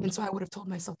 And so I would have told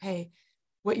myself, hey,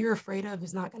 what you're afraid of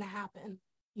is not going to happen.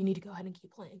 You need to go ahead and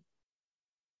keep playing.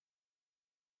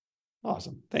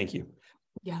 Awesome. Thank you.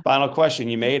 Yeah. Final question.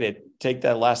 You made it. Take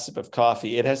that last sip of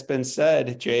coffee. It has been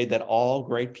said, Jade, that all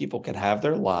great people can have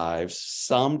their lives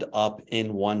summed up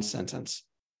in one sentence.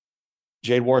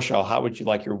 Jade Warshaw, how would you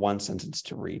like your one sentence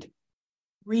to read?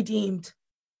 Redeemed.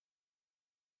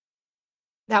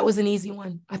 That was an easy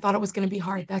one. I thought it was going to be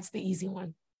hard. That's the easy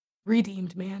one.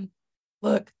 Redeemed, man.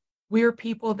 Look, we're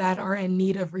people that are in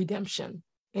need of redemption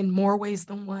in more ways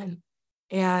than one.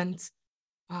 And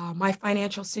my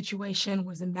financial situation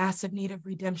was in massive need of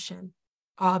redemption.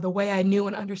 The way I knew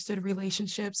and understood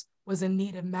relationships was in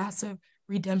need of massive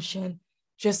redemption.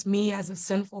 Just me as a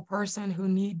sinful person who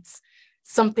needs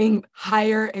something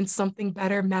higher and something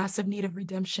better, massive need of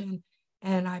redemption.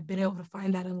 And I've been able to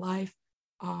find that in life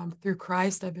through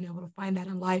Christ. I've been able to find that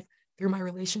in life through my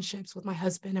relationships with my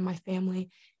husband and my family.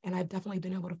 And I've definitely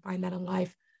been able to find that in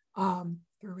life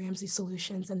through Ramsey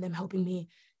Solutions and them helping me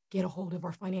get a hold of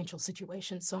our financial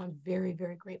situation. So I'm very,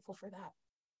 very grateful for that.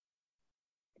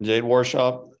 Jade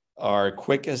Warshaw, our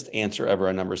quickest answer ever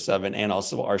on number 7, and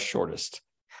also our shortest.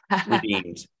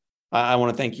 Redeemed. I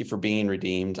want to thank you for being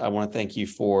redeemed. I want to thank you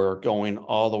for going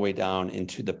all the way down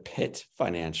into the pit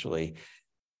financially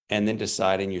and then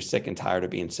deciding you're sick and tired of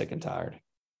being sick and tired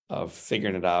of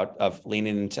figuring it out, of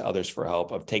leaning into others for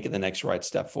help, of taking the next right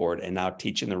step forward, and now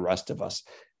teaching the rest of us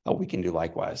how we can do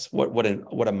likewise.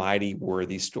 What a mighty,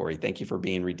 worthy story. Thank you for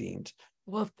being redeemed.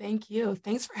 Well, thank you.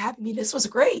 Thanks for having me. This was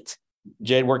great.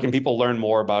 Jade, where can people learn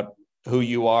more about who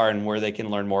you are and where they can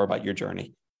learn more about your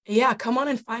journey? Yeah, come on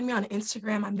and find me on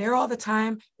Instagram. I'm there all the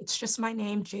time. It's just my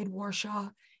name, Jade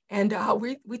Warshaw. And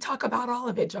we talk about all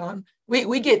of it, John.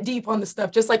 We get deep on the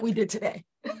stuff just like we did today.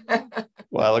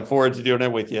 Well, I look forward to doing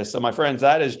it with you. So my friends,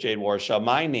 that is Jade Warshaw.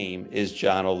 My name is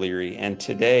John O'Leary, and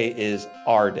today is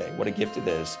our day. What a gift it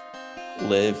is.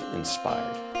 Live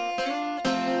inspired.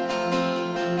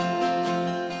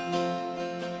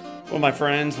 Well, my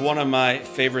friends, one of my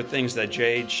favorite things that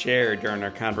Jade shared during our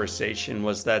conversation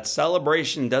was that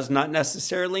celebration does not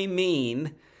necessarily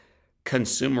mean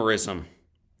consumerism.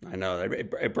 I know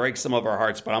it breaks some of our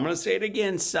hearts, but I'm going to say it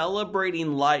again.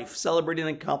 Celebrating life, celebrating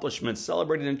accomplishments,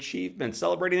 celebrating achievements,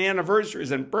 celebrating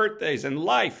anniversaries and birthdays and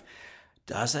life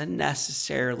doesn't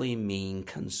necessarily mean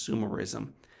consumerism.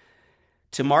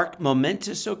 To mark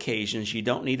momentous occasions, you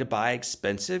don't need to buy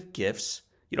expensive gifts.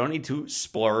 You don't need to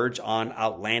splurge on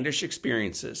outlandish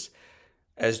experiences.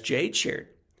 As Jade shared,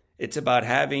 it's about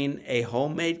having a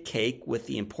homemade cake with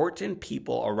the important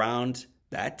people around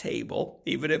that table,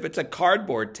 even if it's a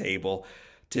cardboard table,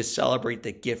 to celebrate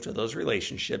the gift of those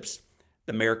relationships,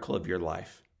 the miracle of your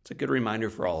life. It's a good reminder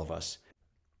for all of us.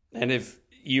 And if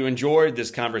you enjoyed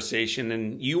this conversation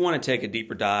and you want to take a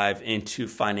deeper dive into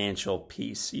financial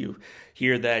peace, you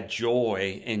hear that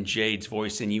joy in Jade's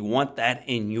voice and you want that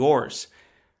in yours,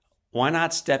 why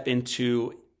not step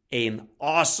into an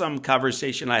awesome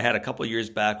conversation I had a couple years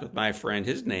back with my friend?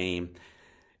 His name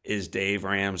is Dave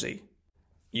Ramsey.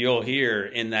 You'll hear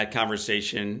in that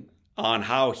conversation on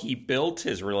how he built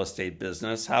his real estate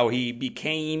business, how he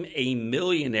became a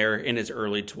millionaire in his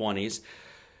early 20s,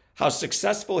 how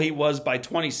successful he was by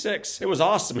 26. It was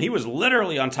awesome. He was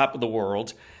literally on top of the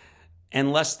world.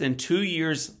 And less than 2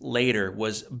 years later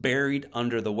was buried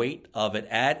under the weight of it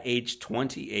at age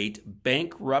 28,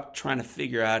 bankrupt, trying to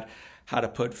figure out how to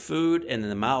put food in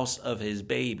the mouths of his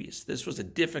babies. This was a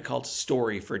difficult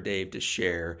story for Dave to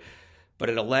share, but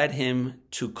it led him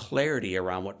to clarity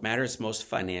around what matters most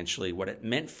financially, what it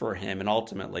meant for him, and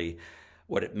ultimately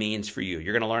what it means for you.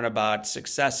 You're going to learn about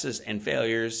successes and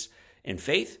failures in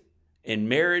faith, in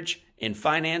marriage, in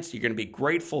finance. You're going to be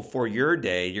grateful for your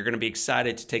day. You're going to be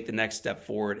excited to take the next step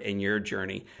forward in your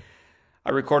journey.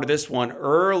 I recorded this one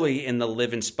early in the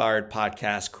Live Inspired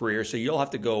podcast career, so you'll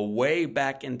have to go way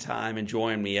back in time and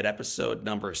join me at episode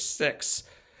number 6.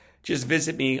 Just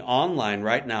visit me online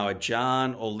right now at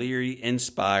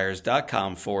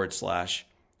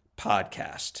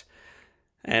johnolearyinspires.com/podcast.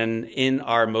 And in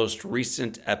our most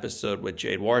recent episode with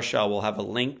Jade Warshaw, we'll have a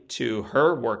link to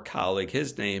her work colleague.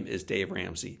 His name is Dave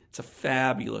Ramsey. It's a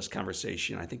fabulous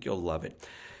conversation. I think you'll love it.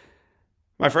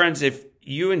 My friends, if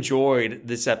you enjoyed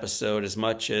this episode as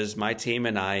much as my team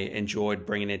and I enjoyed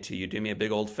bringing it to you, do me a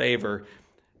big old favor.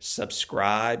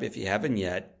 Subscribe if you haven't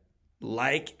yet.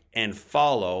 Like and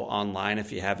follow online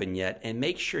if you haven't yet. And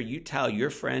make sure you tell your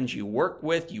friends you work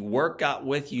with, you work out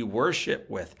with, you worship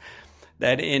with,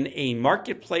 that in a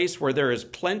marketplace where there is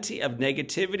plenty of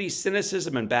negativity,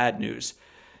 cynicism, and bad news,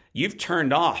 you've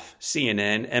turned off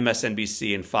CNN,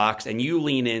 MSNBC, and Fox, and you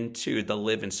lean into the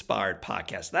Live Inspired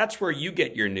podcast. That's where you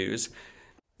get your news.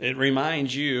 It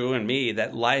reminds you and me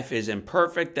that life is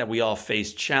imperfect, that we all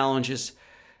face challenges,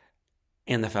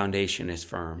 and the foundation is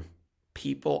firm.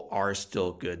 People are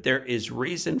still good. There is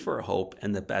reason for hope,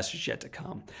 and the best is yet to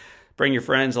come. Bring your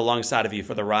friends alongside of you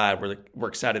for the ride. We're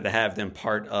excited to have them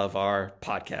part of our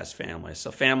podcast family.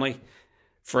 So family,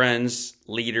 friends,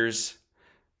 leaders,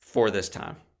 for this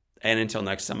time. And until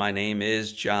next time, my name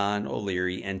is John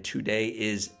O'Leary, and today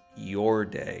is your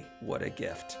day. What a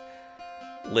gift.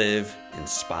 Live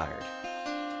inspired.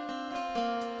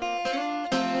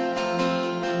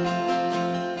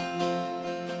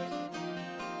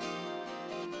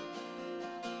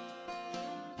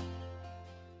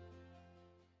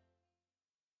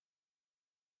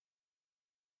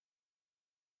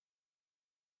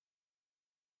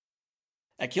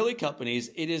 At Keeley Companies,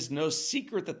 it is no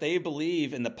secret that they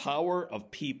believe in the power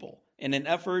of people. In an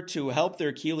effort to help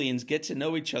their Keelians get to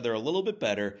know each other a little bit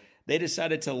better, they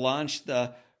decided to launch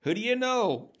the Who Do You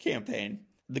Know campaign.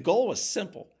 The goal was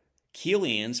simple.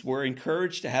 Keelians were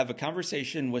encouraged to have a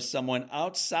conversation with someone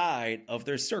outside of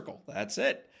their circle. That's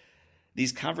it.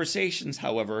 These conversations,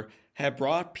 however, have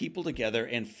brought people together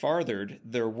and furthered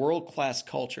their world-class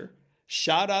culture.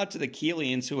 Shout out to the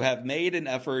Keelians who have made an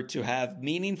effort to have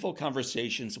meaningful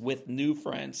conversations with new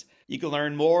friends. You can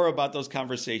learn more about those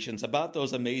conversations, about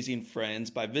those amazing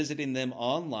friends, by visiting them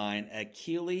online at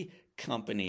Keeley Company.